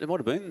 wasn't it? It might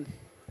have been.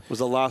 It was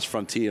the last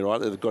frontier,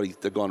 right?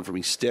 They've gone from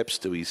his steps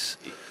to his...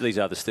 These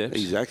are the steps.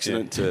 His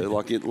accident to,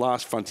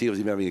 last frontier was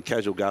him having a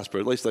casual gasper.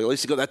 At least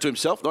he got that to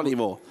himself, not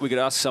anymore. We could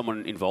ask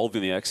someone involved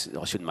in the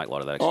accident. I shouldn't make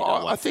light of that,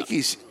 actually.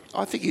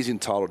 I think he's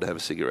entitled to have a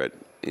cigarette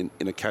in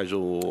a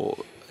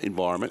casual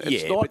environment.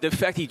 But the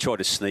fact he tried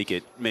to sneak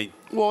it, I mean...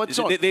 Well, it's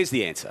not... There's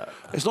the answer.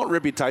 It's not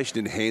reputation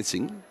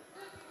enhancing.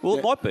 Well,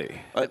 it might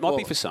be. It might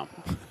be for some.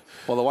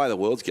 Well, the way the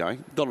world's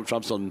going, Donald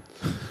Trump's on...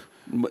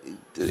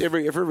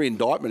 Every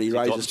indictment he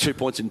raises 2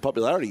 points in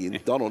popularity in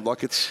Donald.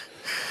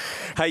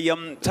 Hey,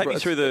 take me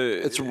through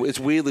the... It's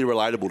weirdly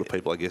relatable to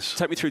people, I guess.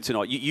 Take me through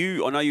tonight.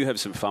 I know you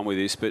have some fun with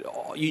this, but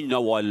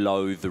I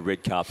loathe the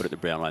red carpet at the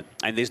Brownlow,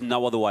 and there's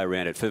no other way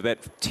around it. For about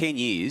 10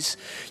 years,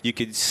 you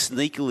could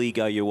sneakily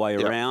go your way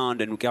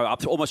around and go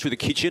up almost through the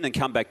kitchen and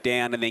come back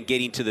down and then get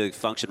into the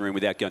function room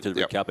without going through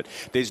the red carpet.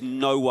 There's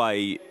no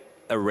way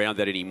around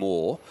that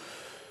anymore.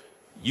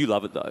 You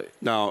love it, though.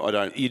 No, I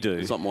don't. You do.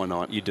 It's not my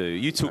night. You do.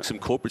 You took some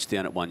corporates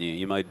down at one year.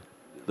 You made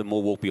them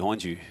all walk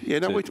behind you. Yeah,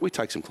 no, we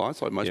take some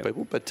clients like most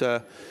people. But,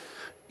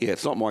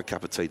 it's not my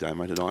cup of tea,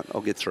 Damo, tonight.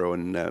 I'll get through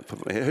and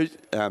put my head,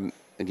 and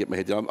get my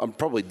head down. I'm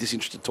probably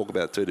disinterested to talk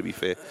about it too, to be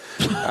fair.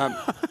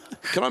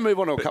 Can I move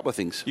on to a couple of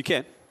things? You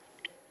can.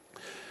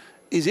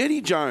 Is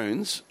Eddie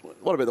Jones...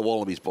 What about the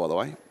Wallabies, by the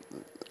way?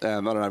 I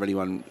don't know if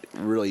anyone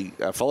really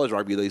follows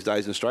rugby these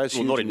days in Australia.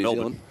 Well, not in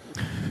Melbourne.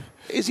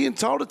 Is he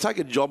entitled to take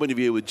a job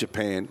interview with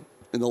Japan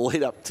in the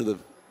lead up to the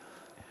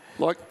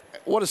Like,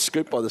 what a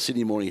scoop by the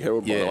Sydney Morning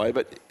Herald, by the way.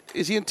 But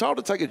is he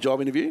entitled to take a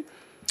job interview?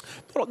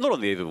 Not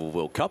on the eve of a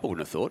World Cup, I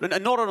wouldn't have thought.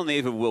 And not on the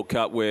eve of a World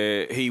Cup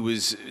where he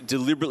was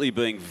deliberately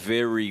being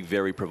very,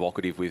 very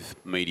provocative with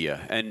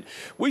media. And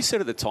we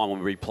said at the time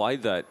when we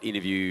replayed that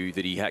interview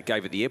that he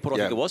gave at the airport, I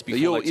think it was,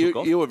 before they took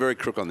off. You were very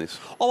crook on this.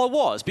 Oh, I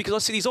was, because I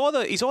said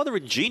he's either a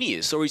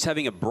genius or he's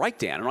having a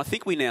breakdown. And I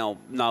think we now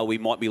know we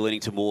might be leaning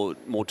to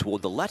more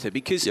toward the latter,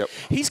 because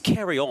his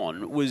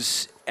carry-on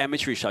was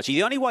amateurish touch.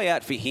 The only way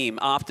out for him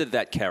after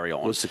that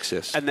carry-on was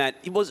success. And that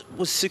it was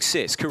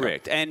success,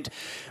 correct. And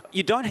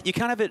you can't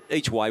have it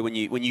each way when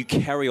you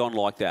carry on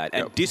like that.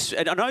 And,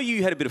 and I know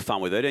you had a bit of fun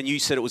with it, and you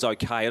said it was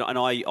okay, and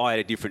I had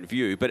a different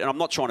view. But I'm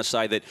not trying to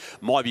say that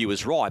my view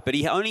was right, but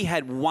he only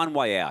had one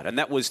way out, and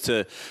that was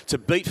to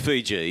beat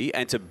Fiji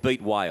and to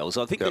beat Wales.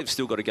 I think they've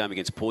still got a game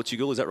against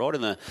Portugal. Is that right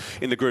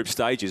in the group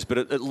stages? But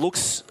it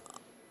looks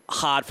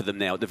hard for them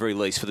now, at the very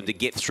least, for them to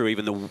get through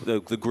even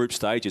the group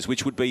stages,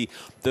 which would be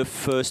the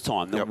first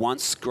time the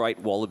once great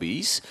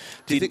Wallabies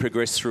did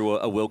progress through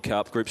a World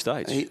Cup group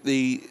stage.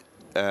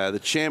 The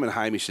chairman,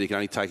 Hamish, said he can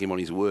only take him on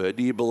his word.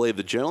 Do you believe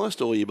the journalist,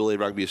 or do you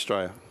believe Rugby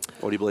Australia?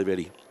 Or do you believe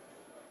Eddie?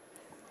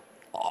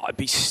 I'd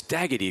be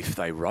staggered if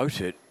they wrote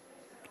it.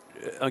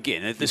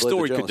 Again, the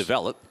story could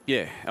develop.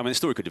 Yeah, I mean, the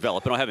story could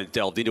develop, and I haven't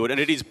delved into it.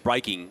 And it is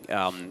breaking.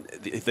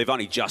 They've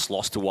only just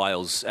lost to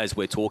Wales as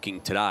we're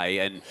talking today,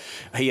 and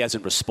he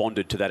hasn't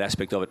responded to that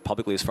aspect of it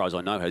publicly, as far as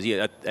I know, has he,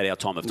 at our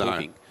time of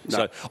talking? No.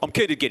 So I'm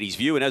keen to get his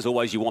view, and as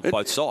always, you want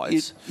both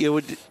sides.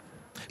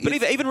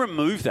 But even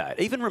remove that.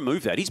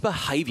 His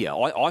behaviour,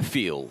 I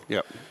feel,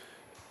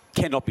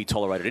 cannot be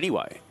tolerated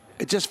anyway.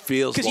 It just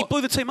feels because he blew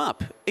the team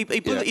up.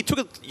 He took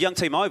a young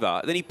team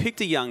over, then he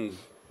picked a young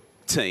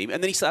team,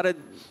 and then he started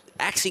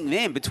axing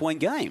them between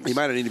games. He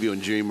made an interview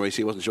in June where he said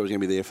he wasn't sure he was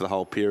going to be there for the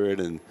whole period,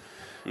 and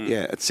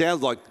it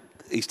sounds like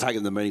he's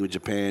taken the meeting with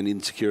Japan,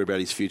 insecure about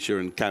his future,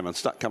 and come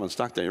unstuck,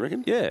 don't you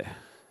reckon? Yeah.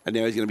 And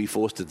now he's going to be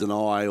forced to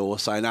deny or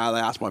say, no, they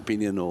asked my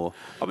opinion, or...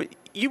 I mean,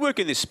 you work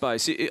in this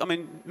space. I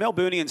mean,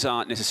 Melburnians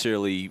aren't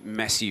necessarily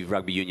massive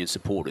rugby union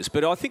supporters,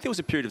 but I think there was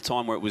a period of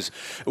time where it was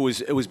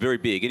very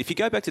big. And if you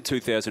go back to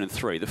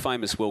 2003, the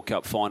famous World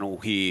Cup final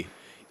here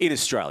in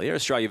Australia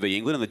v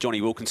England, and the Johnny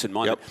Wilkinson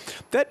moment,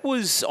 that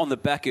was on the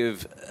back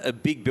of a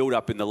big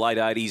build-up in the late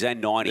 80s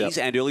and 90s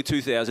and early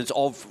 2000s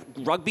of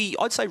rugby,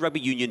 I'd say rugby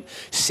union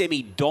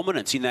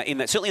semi-dominance in that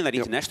certainly in that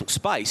international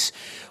space.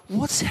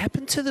 What's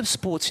happened to the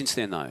sport since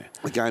then, though?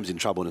 The game's in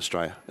trouble in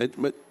Australia.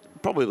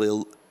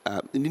 Probably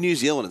in New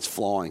Zealand, it's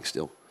flying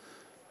still.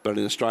 But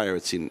in Australia,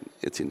 it's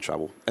in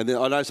trouble. And then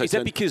I know. Is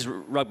that because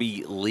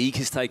rugby league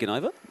has taken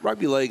over?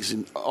 Rugby league's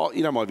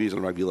my views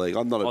on rugby league.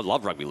 I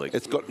love rugby league.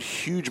 It's got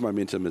huge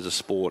momentum as a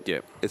sport.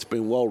 Yeah. It's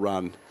been well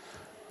run.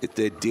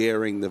 They're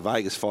daring. The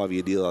Vegas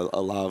 5-year deal, I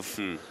love.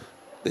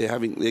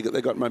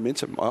 They've got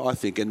momentum, I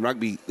think. And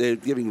they're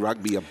giving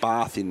rugby a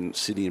bath in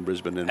Sydney and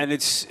Brisbane. And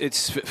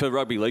it's for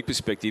rugby league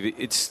perspective.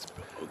 It's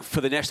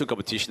for the national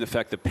competition, the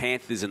fact the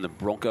Panthers and the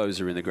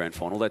Broncos are in the grand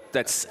final,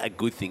 that's a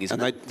good thing,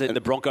 isn't it?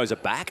 The Broncos are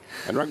back.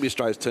 And Rugby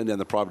Australia's turned down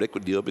the private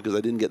equity deal because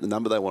they didn't get the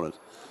number they wanted.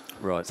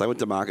 Right. So they went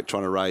to market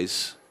trying to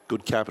raise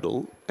good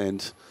capital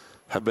and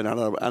have been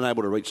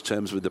unable to reach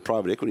terms with the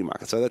private equity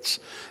market. So that's,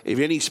 if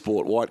any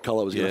sport, white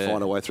collar was going to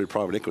find a way through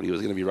private equity, it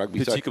was going to be rugby.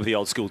 Particularly with the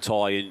old school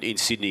tie in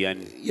Sydney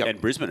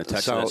and Brisbane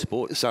attached to that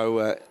sport.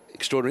 So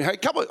extraordinary. Hey,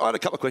 I had a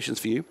couple of questions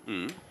for you.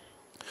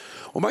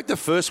 We'll make the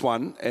first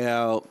one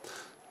our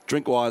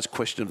Drinkwise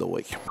question of the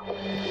week.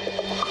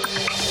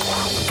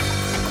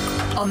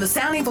 On the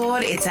sounding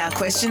board, it's our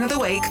question of the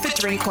week for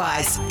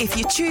Drinkwise. If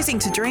you're choosing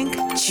to drink,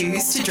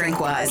 choose to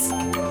Drinkwise.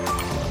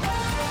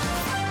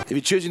 If you're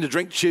choosing to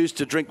drink, choose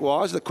to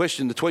Drinkwise.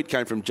 The tweet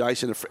came from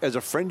Jason. As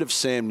a friend of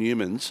Sam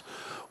Newman's,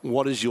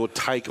 what is your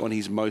take on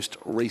his most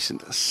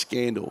recent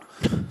scandal?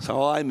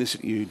 So I'll aim this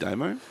at you,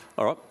 Damo.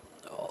 All right.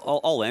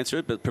 I'll answer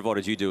it, but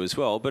provided you do as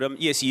well. But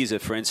yes, he is a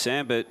friend,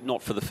 Sam, but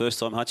not for the first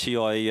time, Hutchie.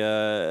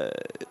 I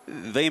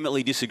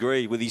vehemently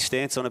disagree with his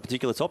stance on a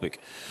particular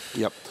topic.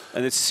 Yep.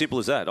 And it's as simple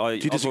as that. Do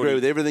you disagree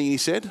with everything he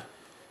said?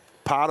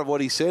 Part of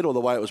what he said, or the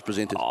way it was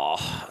presented?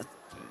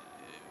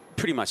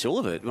 Pretty much all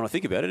of it. When I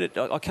think about it,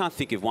 I can't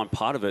think of one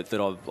part of it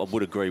that I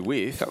would agree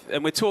with. Yep.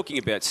 And we're talking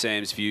about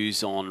Sam's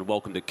views on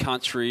Welcome to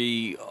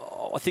Country.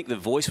 I think The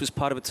Voice was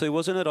part of it too,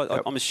 wasn't it?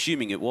 I'm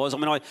assuming it was. I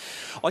mean,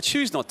 I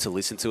choose not to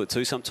listen to it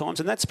too sometimes,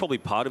 and that's probably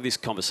part of this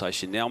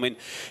conversation now. I mean,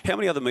 how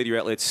many other media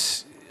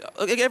outlets...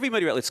 Every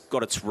media outlet's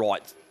got its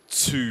right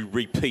to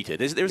repeat it.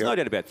 There's no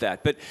doubt about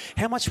that. But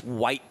how much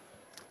weight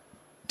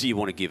do you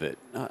want to give it?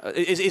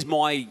 Is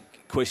my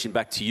question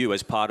back to you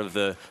as part of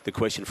the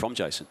question from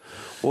Jason.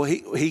 Well,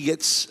 he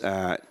gets...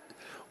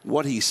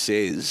 what he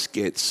says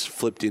gets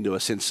flipped into a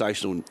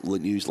sensational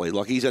news lead.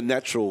 Like, he's a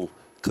natural...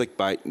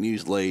 clickbait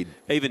news lead.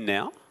 Even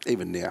now?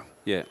 Even now.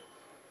 Yeah.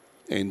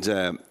 And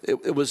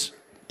it was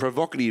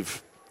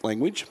provocative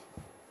language.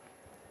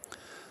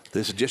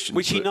 The suggestion...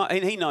 Which he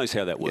knows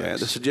how that works. Yeah,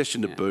 the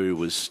suggestion to boo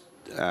was,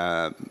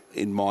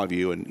 in my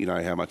view, and you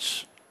know how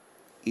much...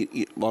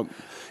 You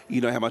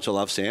know how much I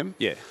love Sam.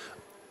 Yeah.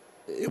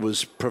 It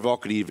was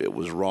provocative, it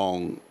was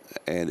wrong,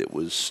 and it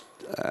was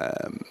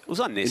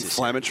unnecessary.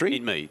 Inflammatory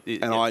in me.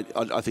 I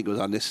think it was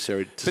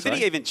unnecessary to But say. then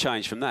he even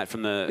changed from that,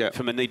 from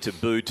a need to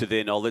boo to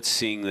then, let's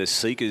sing the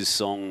Seekers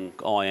song,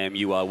 I Am,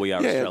 You Are, We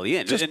Are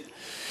Australian.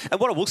 And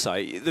what I will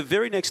say, the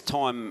very next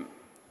time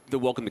the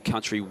Welcome to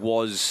Country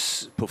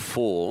was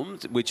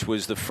performed, which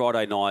was the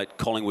Friday night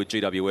Collingwood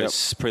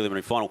GWS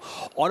preliminary final,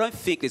 I don't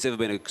think there's ever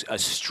been a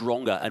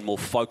stronger and more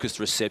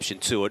focused reception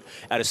to it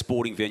at a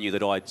sporting venue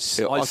that I'd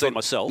seen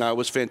myself. No, it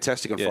was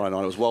fantastic on Friday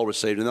night. It was well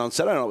received. And on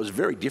Saturday night, it was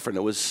very different.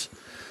 It was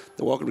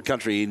the Welcome to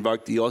Country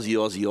invoked the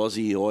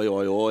Aussie, oi,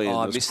 oi, oi. And I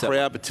there was missed that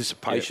crowd one.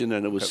 participation,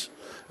 and it was,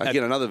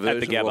 again, another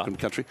version of Welcome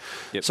to Country.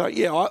 Yep. So,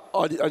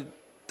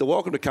 the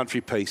Welcome to Country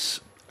piece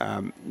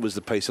was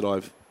the piece that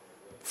I've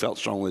felt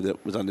strongly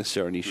that was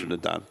unnecessary and he shouldn't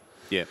have done.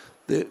 Yeah.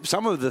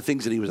 Some of the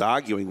things that he was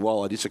arguing,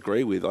 while I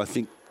disagree with, I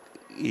think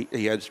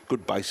he has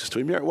good basis to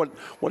him. You know,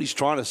 what he's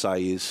trying to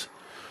say is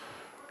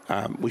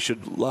we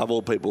should love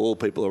all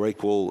people are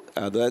equal.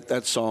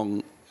 That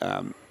song,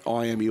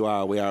 I Am, You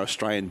Are, We Are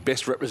Australian,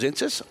 best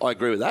represents us. I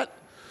agree with that.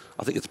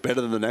 I think it's better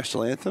than the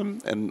national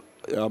anthem. And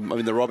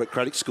the Robert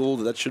Craddock school,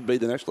 that should be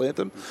the national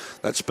anthem.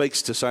 That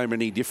speaks to so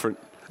many different...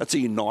 That's a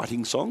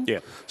uniting song. Yeah.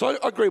 So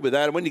I agree with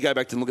that. And when you go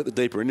back and look at the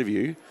deeper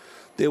interview,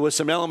 there were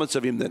some elements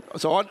of him that...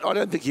 So I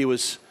don't think he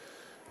was...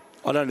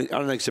 I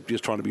don't accept he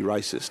was trying to be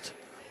racist.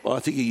 I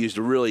think he used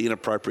a really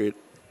inappropriate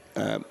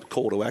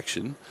call to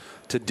action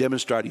to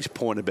demonstrate his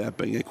point about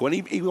being equal.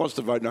 And he wants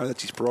to vote no,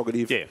 that's his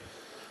prerogative.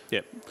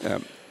 Yeah.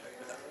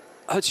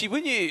 Hutchie,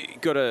 when you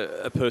got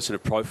a person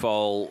of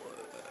profile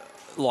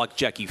like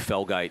Jackie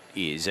Felgate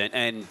is,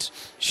 and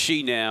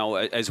she now,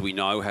 as we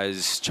know,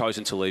 has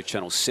chosen to leave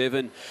Channel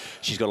 7.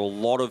 She's got a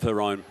lot of her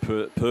own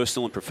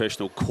personal and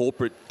professional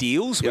corporate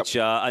deals, which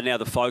are now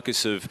the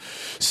focus of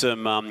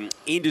some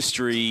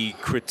industry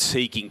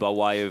critiquing by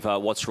way of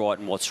what's right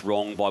and what's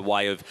wrong, by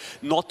way of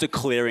not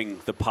declaring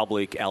the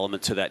public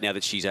element to that now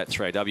that she's at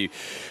 3AW.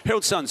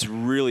 Herald Sun's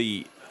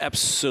really...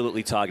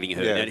 absolutely targeting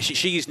her. Yeah. Now,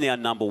 she is now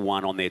number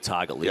one on their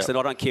target list, and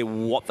I don't care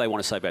what they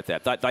want to say about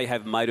that. They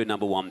have made her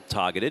number one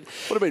targeted.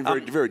 Would have been very,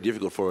 very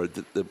difficult for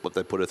her, what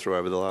they put her through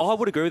over the last... I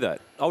would agree with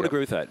that. I would agree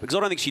with that. Because I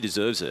don't think she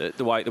deserves it,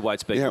 the way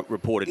it's been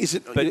reported.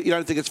 But you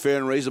don't think it's fair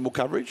and reasonable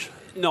coverage?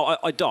 No,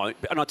 I don't.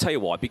 And I'll tell you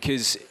why.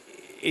 Because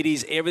it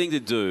is everything to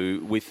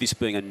do with this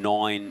being a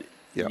Nine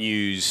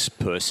News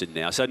person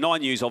now. So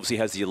Nine News obviously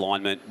has the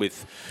alignment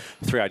with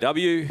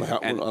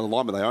 3AW. An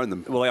alignment, they own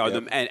them. Well, they own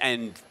them,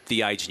 and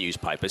the Age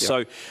newspaper. Yep.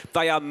 So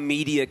they are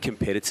media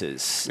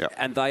competitors,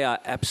 and they are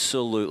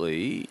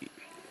absolutely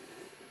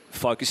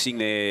focusing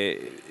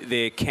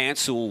their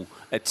cancel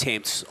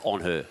attempts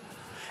on her.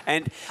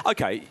 And,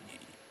 okay,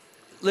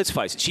 let's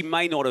face it, she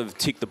may not have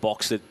ticked the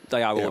box that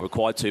they are all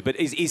required to, but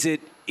is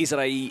it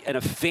an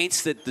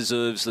offence that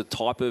deserves the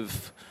type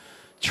of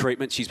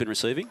treatment she's been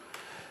receiving?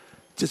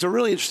 It's a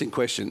really interesting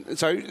question.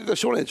 So the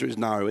short answer is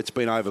no. It's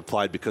been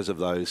overplayed because of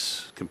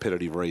those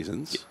competitive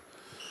reasons.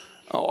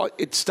 Yeah.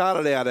 It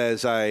started out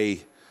as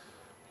there's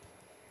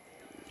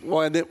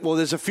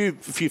a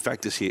few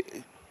factors here.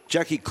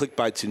 Jackie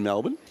clickbaits in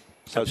Melbourne,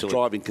 so it's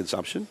driving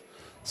consumption.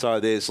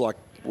 So there's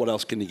what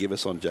else can you give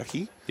us on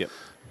Jackie? Yep.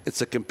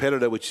 It's a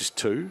competitor, which is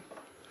 2.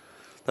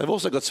 They've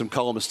also got some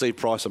columnist Steve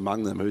Price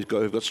among them who've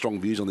got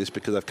strong views on this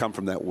because they've come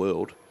from that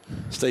world.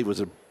 Steve was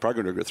a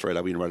program director at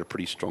 3AW and wrote a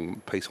pretty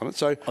strong piece on it.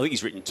 So I think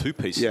he's written 2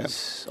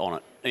 pieces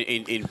on it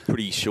in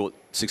pretty short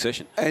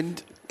succession.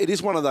 And it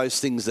is one of those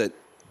things that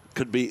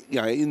could be,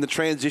 in the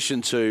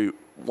transition to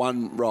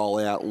one roll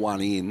out,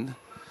 one in,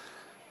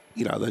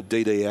 the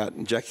DD out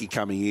and Jackie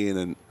coming in,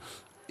 and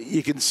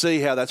you can see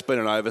how that's been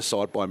an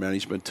oversight by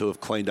management to have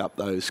cleaned up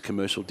those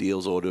commercial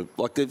deals, or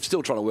they're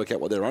still trying to work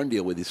out what their own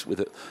deal with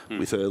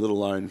her little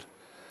loan.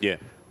 Yeah.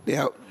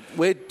 Now,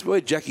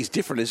 where Jackie's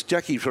different is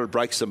Jackie sort of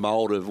breaks the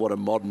mould of what a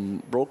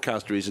modern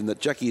broadcaster is, in that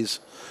Jackie has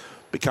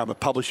become a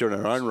publisher in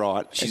her own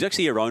right. She's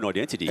actually her own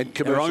identity, and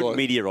her own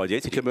media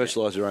identity.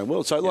 Commercialise her own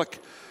world. So,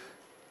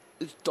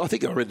 I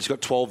think I read she's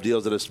got 12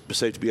 deals that are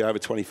perceived to be over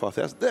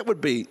 25,000. That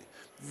would be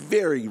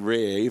very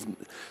rare.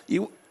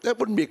 That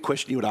wouldn't be a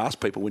question you would ask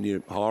people when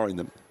you're hiring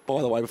them.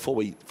 By the way,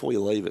 before you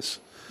leave us,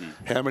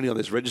 how many on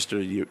this register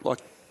are you like?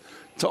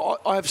 So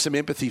I have some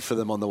empathy for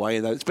them on the way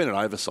in. It's been an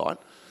oversight.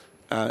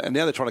 And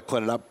now they're trying to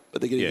clean it up,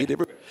 but they're getting hit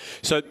everywhere.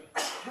 So,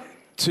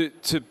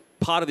 to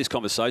part of this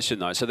conversation,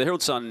 though, so the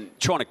Herald Sun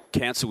trying to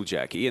cancel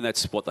Jackie, and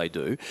that's what they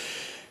do,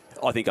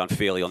 I think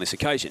unfairly on this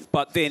occasion.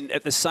 But then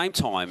at the same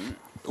time...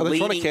 Are they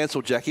trying to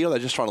cancel Jackie, or are they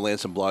just trying to land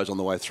some blows on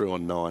the way through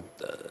on 9?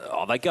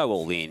 They go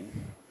all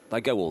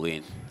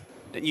in.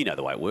 And you know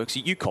the way it works.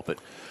 You cop it.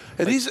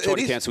 It is.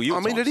 Cancel you.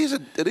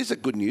 It is a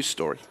good news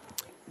story.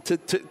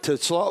 To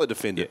slightly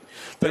defend it.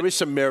 There is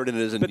some merit in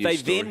it as a news story.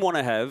 But they then want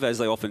to have, as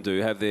they often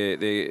do, have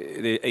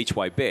their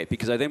each-way bet,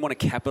 because they then want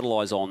to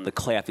capitalise on the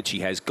clout that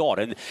she has got.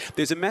 And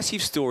there's a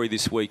massive story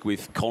this week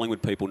with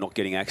Collingwood people not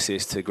getting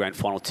access to grand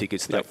final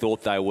tickets that they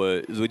thought they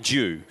were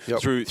due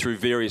through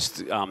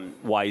various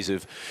ways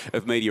of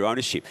media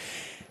ownership.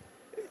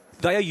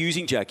 They are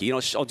using Jackie, and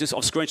I'll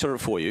screenshot it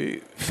for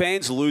you.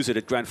 Fans lose it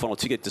at grand final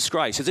ticket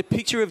disgrace. There's a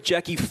picture of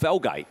Jackie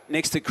Felgate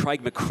next to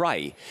Craig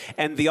McRae,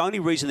 and the only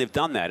reason they've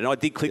done that, and I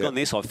did click on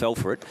this, I fell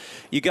for it.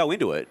 You go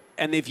into it,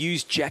 and they've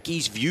used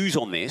Jackie's views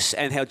on this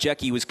and how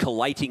Jackie was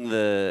collating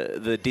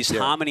the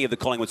disharmony of the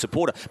Collingwood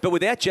supporter. But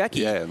without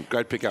Jackie,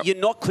 great pickup. You're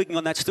not clicking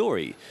on that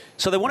story.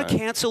 So they want to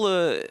cancel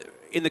her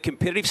in the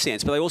competitive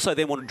sense, but they also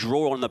then want to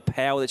draw on the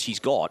power that she's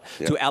got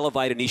to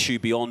elevate an issue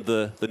beyond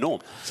the norm.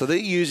 So they're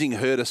using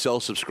her to sell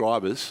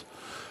subscribers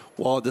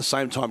while at the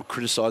same time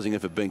criticising her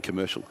for being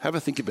commercial. Have a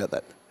think about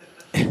that.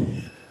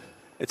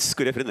 It's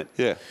good effort, isn't it?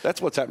 Yeah,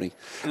 that's what's happening.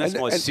 And that's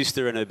my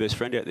sister and her best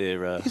friend out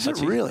there. Is it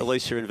really?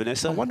 Alicia and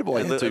Vanessa. I wonder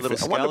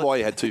why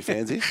you had two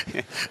fans here.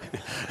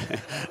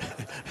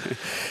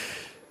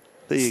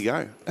 There you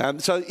go.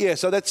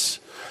 So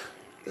that's...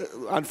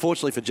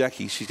 unfortunately for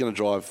Jackie, she's going to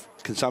drive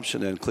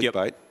consumption and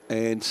clickbait.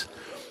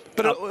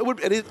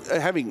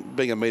 Having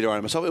being a media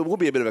owner myself, it would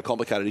be a bit of a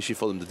complicated issue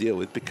for them to deal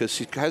with because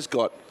she has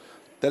got,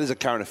 that is a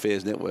current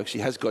affairs network. She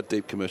has got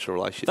deep commercial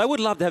relationships. They would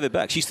love to have her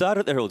back. She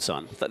started at the Herald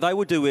Sun. They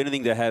would do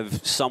anything to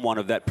have someone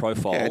of that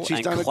profile and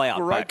she's done clout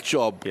a great back.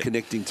 job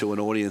connecting to an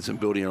audience and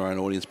building her own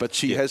audience. But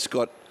she has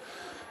got,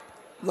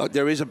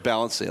 there is a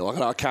balance there.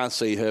 I can't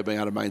see her being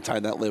able to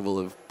maintain that level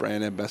of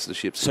brand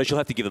ambassadorships. So she'll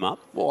have to give them up?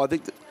 Well, I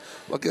think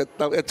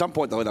at some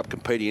point they'll end up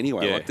competing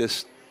anyway. Like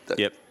this.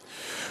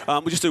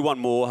 We'll just do one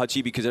more,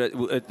 Hutchie, because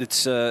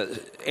it's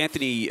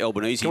Anthony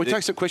Albanese. Can we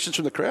take some questions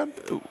from the crowd?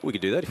 We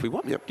could do that if we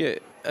want. Yep. Yeah.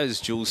 As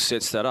Jules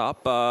sets that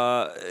up,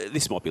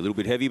 this might be a little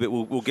bit heavy, but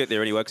we'll get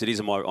there anyway because it is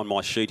on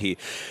my sheet here.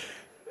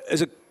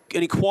 There's an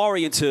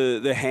inquiry into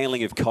the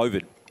handling of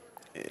COVID.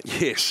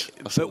 Yes.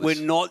 But we're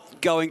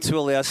not going to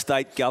allow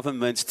state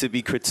governments to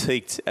be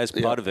critiqued as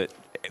part of it.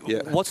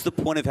 Yeah. What's the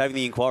point of having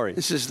the inquiry?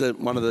 This is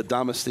one of the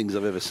dumbest things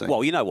I've ever seen.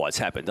 Well, you know why it's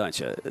happened, don't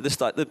you?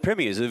 The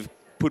premiers have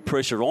put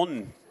pressure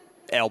on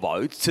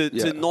Albo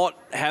to not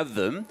have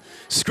them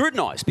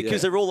scrutinised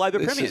because they're all Labor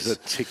premiers. This is a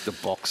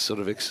tick-the-box sort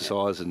of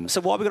exercise. And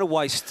so why are we going to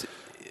waste...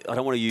 I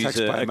don't want to use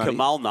a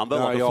Kamal number,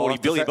 like a 40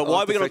 billion, but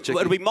why are we going to...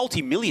 It'll be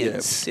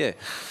multi-millions. Yeah.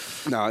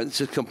 No, it's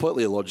just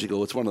completely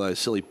illogical. It's one of those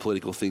silly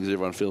political things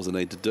everyone feels the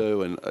need to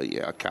do, and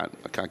I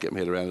can't get my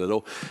head around it at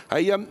all.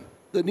 Hey,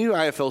 the new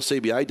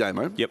AFL CBA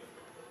Damo. Yep.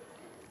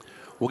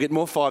 We'll get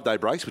more 5-day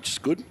breaks, which is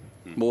good.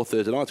 More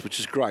Thursday nights, which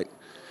is great.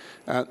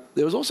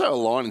 There was also a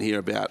line in here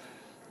about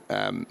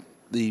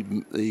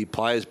the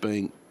players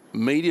being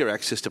media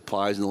access to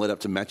players in the lead up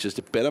to matches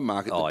to better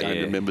market the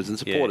game to members and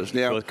supporters.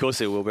 Yeah. Now, of course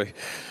there will be.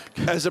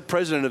 As the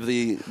president of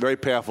the very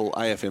powerful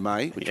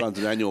AFMA, which runs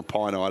an annual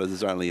Pie Night as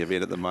its only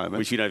event at the moment,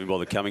 which you don't even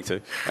bother coming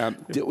to,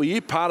 were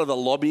you part of the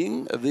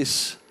lobbying of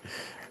this?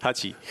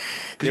 Hutchie,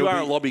 because you are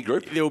a lobby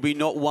group. There will be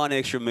not one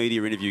extra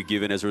media interview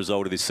given as a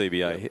result of this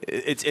CBA. Yeah.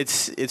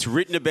 It's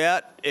written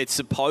about. It's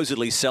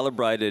supposedly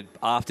celebrated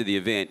after the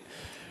event.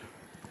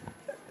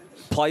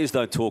 Players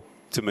don't talk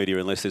to media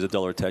unless there's a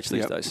dollar attached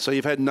these days. So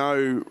you've had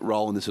no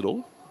role in this at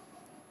all?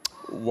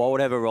 Why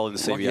would I have a role in the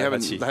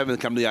CBA? They haven't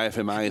come to the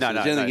AFMA. No, is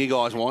there anything you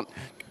guys want?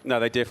 No,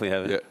 they definitely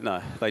haven't. Yeah.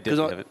 No, they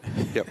definitely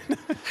haven't. Yep.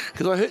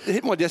 Because I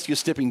hit my desk, you're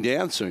stepping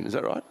down soon. Is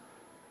that right?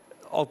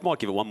 I might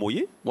give it one more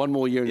year. One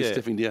more year and you're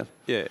stepping down?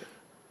 Yeah.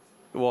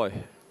 Why?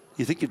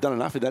 You think you've done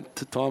enough in that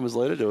time as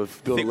leader to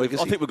have built a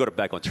legacy? I think we've got it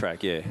back on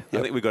track, yeah. Yep.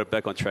 I think we've got it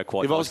back on track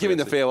quite If I was giving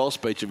the farewell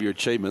speech of your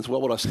achievements,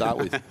 what would I start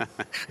with?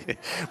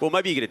 Well,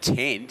 maybe you could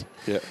attend.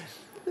 Yeah.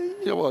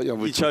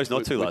 You chose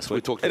not to last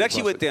week. It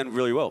actually went down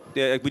really well.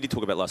 Yeah, we did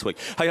talk about it last week.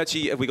 Hey,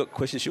 Hutchie, have we got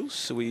questions,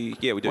 Jules? We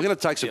do. We're going to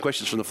take some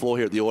questions from the floor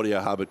here at the Audio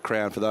Hub at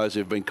Crown for those who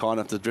have been kind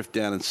enough to drift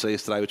down and see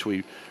us today, which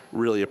we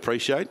really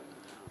appreciate.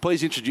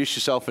 Please introduce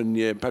yourself and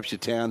perhaps your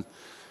town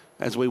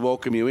as we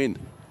welcome you in.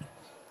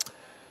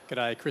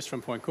 G'day, Chris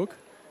from Point Cook.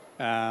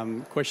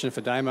 Question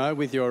for Damo.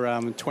 With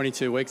your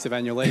 22 weeks of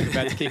annual leave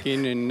about to kick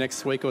in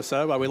next week or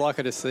so, are we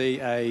likely to see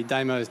a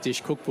Damo's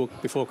Dish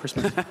cookbook before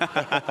Christmas?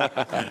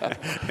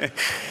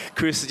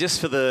 Chris,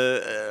 just for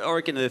I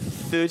reckon the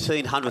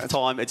 1300th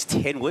time, it's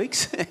 10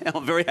 weeks.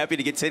 I'm very happy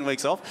to get 10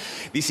 weeks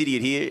off. This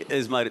idiot here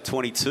has made it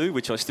 22,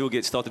 which I still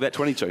get stopped about.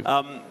 22.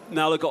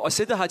 Now, look, I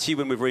said to Hutchie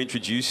when we've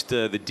reintroduced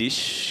the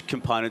dish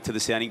component to the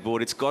sounding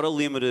board, it's got a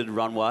limited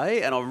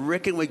runway, and I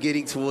reckon we're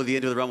getting toward the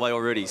end of the runway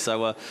already.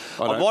 So I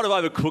might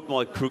have overcooked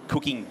my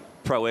cooking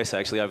prowess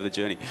actually over the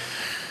journey.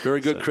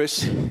 Very good,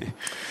 Chris.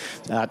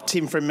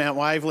 Tim from Mount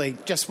Waverley.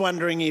 Just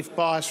wondering if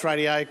Bias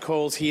Radio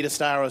calls Here to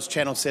Star, or has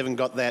Channel 7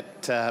 got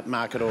that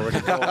market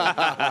already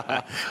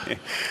called?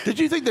 Did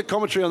you think the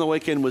commentary on the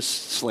weekend was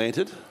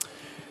slanted?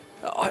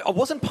 I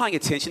wasn't paying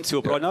attention to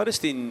it, but I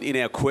noticed in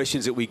our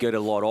questions that we get a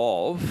lot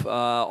of,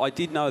 I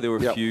did know there were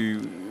a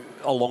few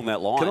along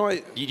that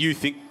line. You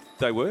think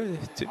they were?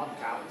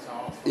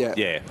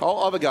 Yeah.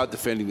 I'll have a go at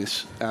defending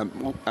this.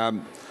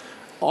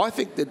 I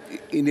think that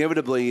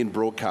inevitably in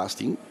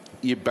broadcasting,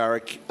 you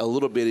barrack a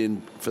little bit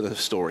in for the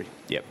story.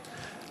 Yep.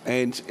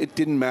 And it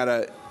didn't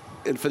matter.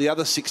 And for the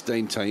other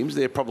 16 teams,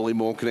 they're probably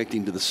more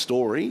connecting to the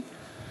story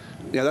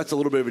Now, that's a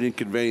little bit of an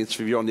inconvenience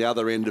if you're on the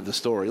other end of the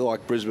story,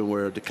 like Brisbane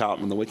were to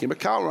Carlton on the weekend. But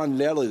Carlton were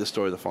undoubtedly the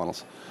story of the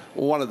finals.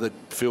 Well, one of the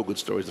feel-good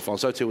stories of the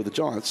finals. So too with the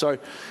Giants. So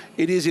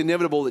it is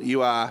inevitable that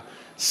you are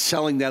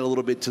selling that a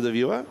little bit to the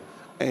viewer.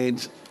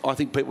 And I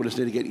think people just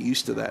need to get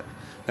used to that.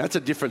 Now, that's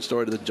a different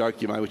story to the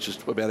joke you made, which is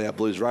about our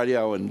Blues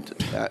Radio. And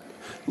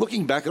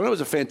looking back, I know it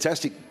was a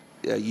fantastic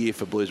year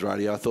for Blues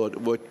Radio. I thought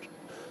it worked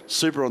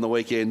super on the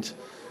weekend.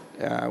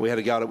 We had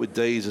a go at it with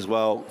D's as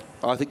well.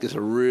 I think there's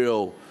a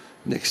real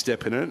next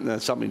step in it, and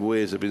that's something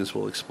we as a business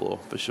will explore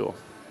for sure.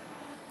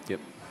 Yep.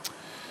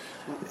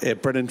 Yeah,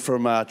 Brendan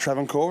from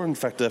Travancore. In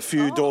fact, a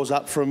few doors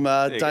up from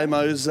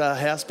Damo's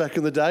house back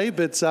in the day.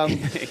 But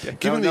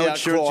given no the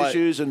insurance outcry,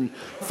 issues and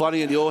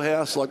flooding at your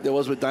house like there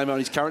was with Damo and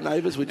his current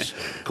neighbours, which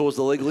caused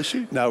the legal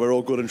issue? No, we're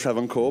all good in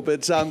Travancore.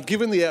 But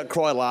given the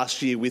outcry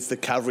last year with the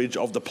coverage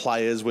of the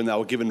players when they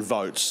were given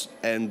votes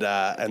and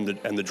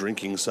the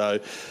drinking, so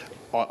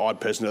I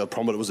personally have a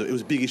problem. It was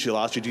a big issue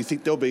last year. Do you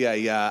think there'll be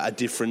a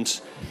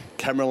different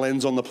camera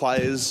lens on the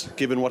players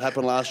given what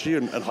happened last year?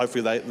 And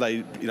hopefully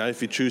they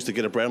if you choose to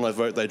get a Brownlow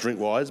vote, they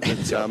drink wise.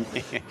 But do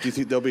you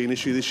think there'll be an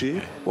issue this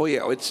year? Well,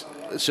 yeah, it's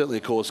certainly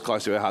a cause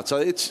close to our heart.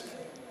 So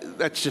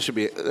that should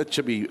be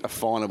a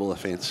finable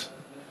offence.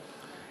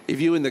 If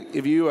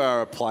you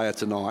are a player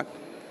tonight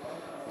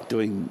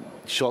doing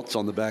shots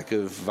on the back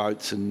of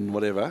votes and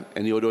whatever,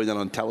 and you're doing that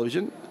on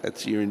television,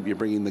 you're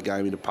bringing the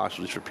game into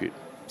partial disrepute.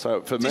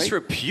 So for me,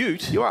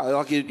 disrepute. You are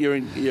like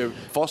you're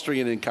fostering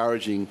and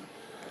encouraging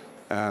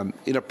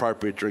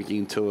inappropriate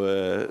drinking to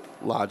a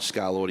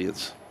large-scale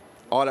audience.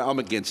 I'm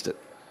against it.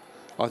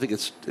 I think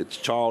it's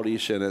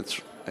childish and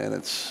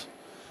it's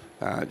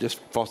just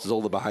fosters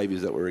all the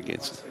behaviours that we're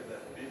against.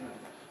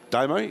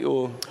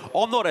 Damo,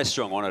 I'm not as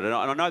strong on it, and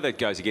I know that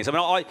goes against. I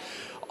mean,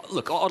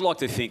 I'd like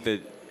to think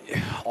that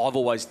I've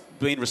always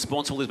been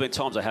responsible. There's been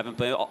times I haven't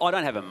been. I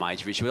don't have a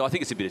major issue with it. I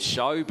think it's a bit of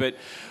show, but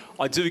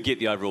I do get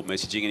the overall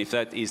messaging, and if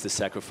that is the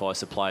sacrifice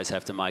the players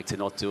have to make to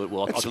not do it,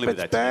 well, I can live with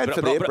that. It's bad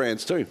for their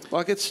brands too.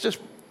 Like it's just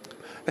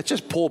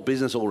poor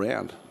business all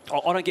round.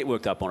 I don't get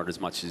worked up on it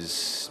as much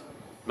as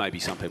maybe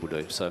some people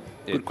do. So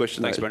yeah. Good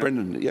question, thanks,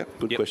 Brendan. Yeah,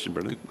 good question,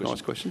 Brendan. Good question.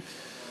 Nice question.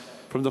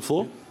 From the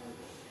floor.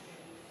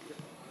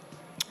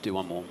 Do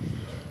one more.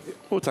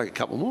 We'll take a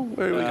couple more.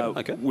 Where we go?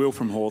 Okay. Will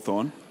from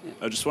Hawthorn. Yeah.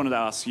 I just wanted to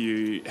ask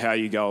you how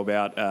you go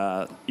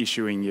about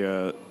issuing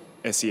your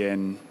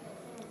SEN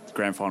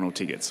grand final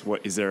tickets.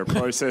 What is there a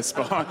process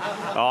behind?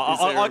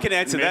 I can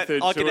answer that.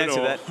 I can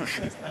answer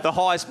that. The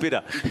highest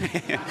bidder.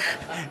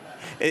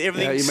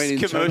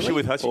 Everything's commercial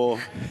with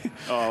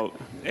Hutchie.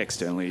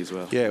 Externally as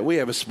well. Yeah, we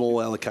have a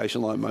small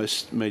allocation like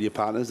most media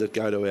partners that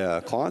go to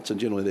our clients, and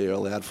generally they're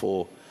allowed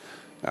for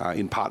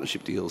in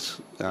partnership deals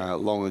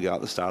long ago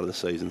at the start of the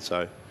season.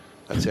 So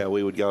that's how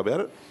we would go about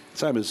it.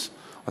 Same as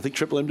I think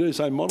Triple M do,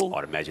 same model.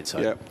 I'd imagine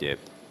so. Yeah.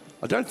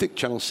 I don't think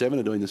Channel 7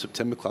 are doing the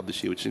September Club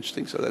this year, which is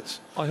interesting. So that's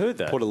I heard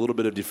that. Put a little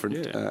bit of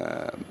different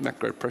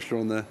macro pressure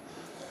on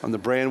the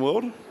brand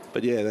world.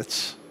 But yeah,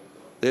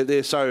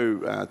 they're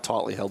so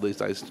tightly held these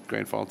days.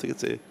 Grand final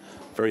tickets, they're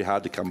very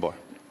hard to come by.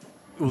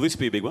 Will this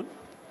be a big one?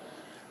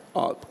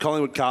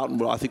 Collingwood Carlton,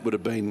 I think, would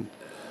have been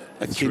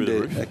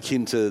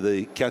akin to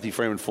the Kathy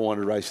Freeman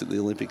 400 race at the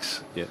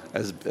Olympics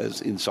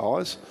as in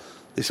size.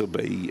 This will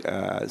be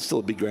still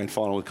a big grand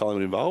final with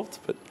Collingwood involved,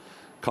 but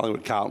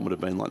Collingwood Carlton would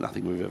have been like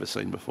nothing we've ever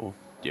seen before.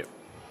 Yeah.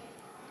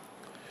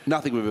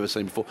 Nothing we've ever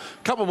seen before.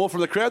 A couple more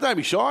from the crowd. Don't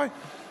be shy.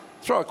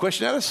 Throw a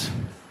question at us.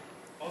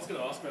 I was going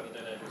to ask about the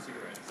Dead Angel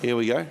cigarettes. Here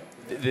we go.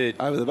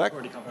 Over the back.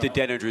 The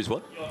Dan Andrews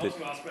what? You're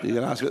going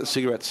to ask about the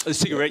cigarettes. The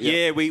cigarette,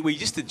 yeah. We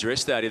just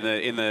addressed that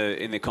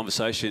in the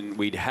conversation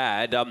we'd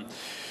had. Look,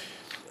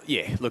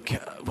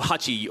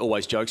 Hutchie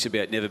always jokes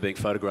about never being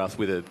photographed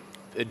with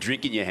a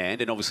drink in your hand,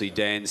 and obviously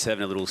Dan's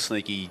having a little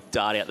sneaky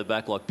dart out the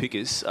back like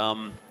Pickers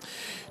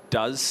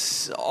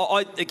does.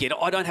 I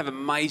don't have a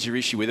major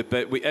issue with it,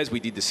 but as we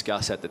did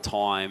discuss at the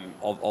time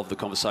of the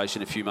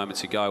conversation a few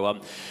moments ago,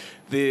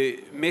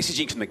 the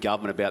messaging from the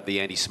government about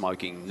the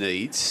anti-smoking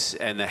needs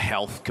and the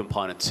health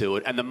component to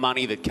it and the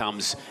money that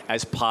comes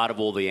as part of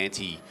all the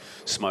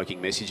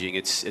anti-smoking messaging,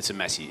 it's a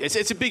massive...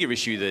 It's a bigger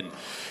issue than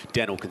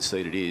Dan will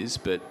concede it is,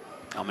 but,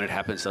 I mean, it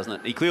happens,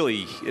 doesn't it?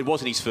 It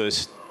wasn't his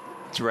first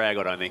drag,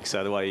 I don't think,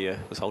 so the way he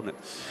was holding it.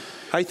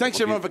 Hey,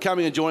 thanks everyone for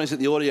coming and joining us at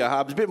the Audio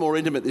Hub. It's a bit more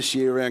intimate this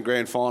year around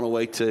Grand Final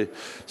week to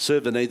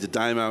serve the needs of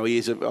Damo. He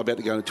is about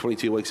to go into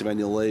 22 weeks of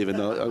annual leave,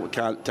 and I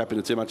can't tap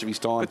into too much of his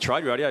time. But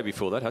Trade Radio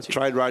before that, hasn't he?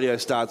 Trade Radio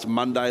starts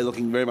Monday.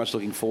 Very much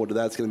looking forward to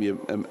that. It's going to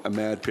be a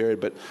mad period.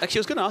 But actually,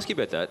 I was going to ask you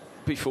about that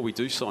before we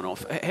do sign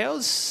off.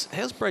 How's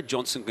Brad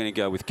Johnson going to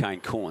go with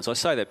Kane Cornes? I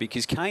say that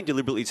because Kane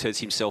deliberately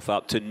sets himself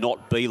up to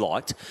not be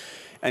liked.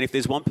 And if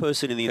there's one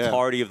person in the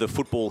entirety of the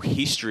football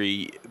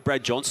history,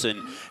 Brad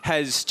Johnson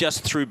has,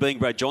 just through being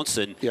Brad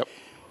Johnson,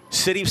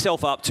 set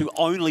himself up to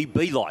only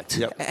be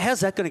liked. How's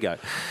that going to go?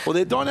 Well,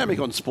 their dynamic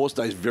on Sports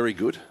Day is very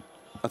good.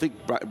 I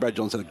think Brad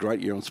Johnson had a great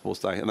year on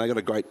Sports Day, and they got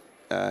a great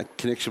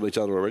connection with each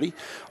other already.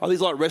 I think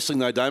it's like wrestling,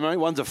 though, Damo.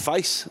 One's a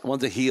face,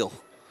 one's a heel.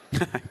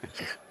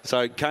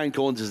 So Kane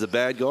Cornes is the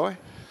bad guy,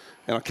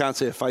 and I can't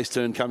see a face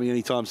turn coming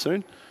anytime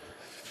soon.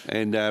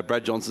 And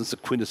Brad Johnson's the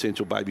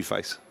quintessential baby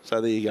face.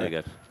 So there you go. There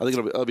you go. I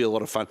think it'll be a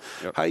lot of fun.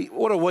 Yep. Hey,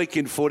 what a week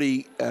in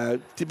footy. A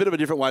bit of a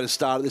different way to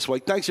start it this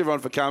week. Thanks, everyone,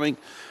 for coming.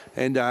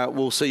 And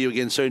we'll see you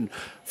again soon.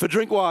 For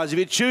Drinkwise, if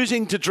you're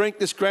choosing to drink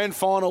this grand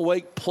final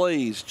week,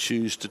 please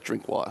choose to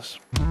drink wise.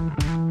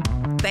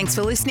 Thanks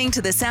for listening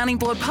to the Sounding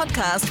Board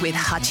podcast with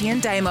Hutchie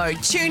and Damo.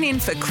 Tune in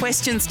for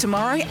questions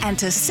tomorrow, and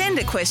to send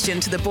a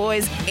question to the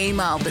boys,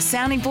 email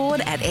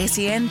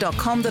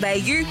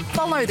thesoundingboard@sen.com.au,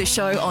 follow the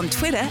show on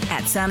Twitter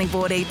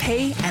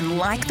 @SoundingBoardEP, and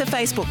like the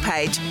Facebook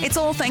page. It's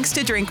all thanks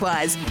to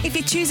Drinkwise. If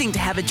you're choosing to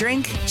have a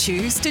drink,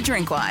 choose to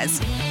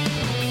Drinkwise.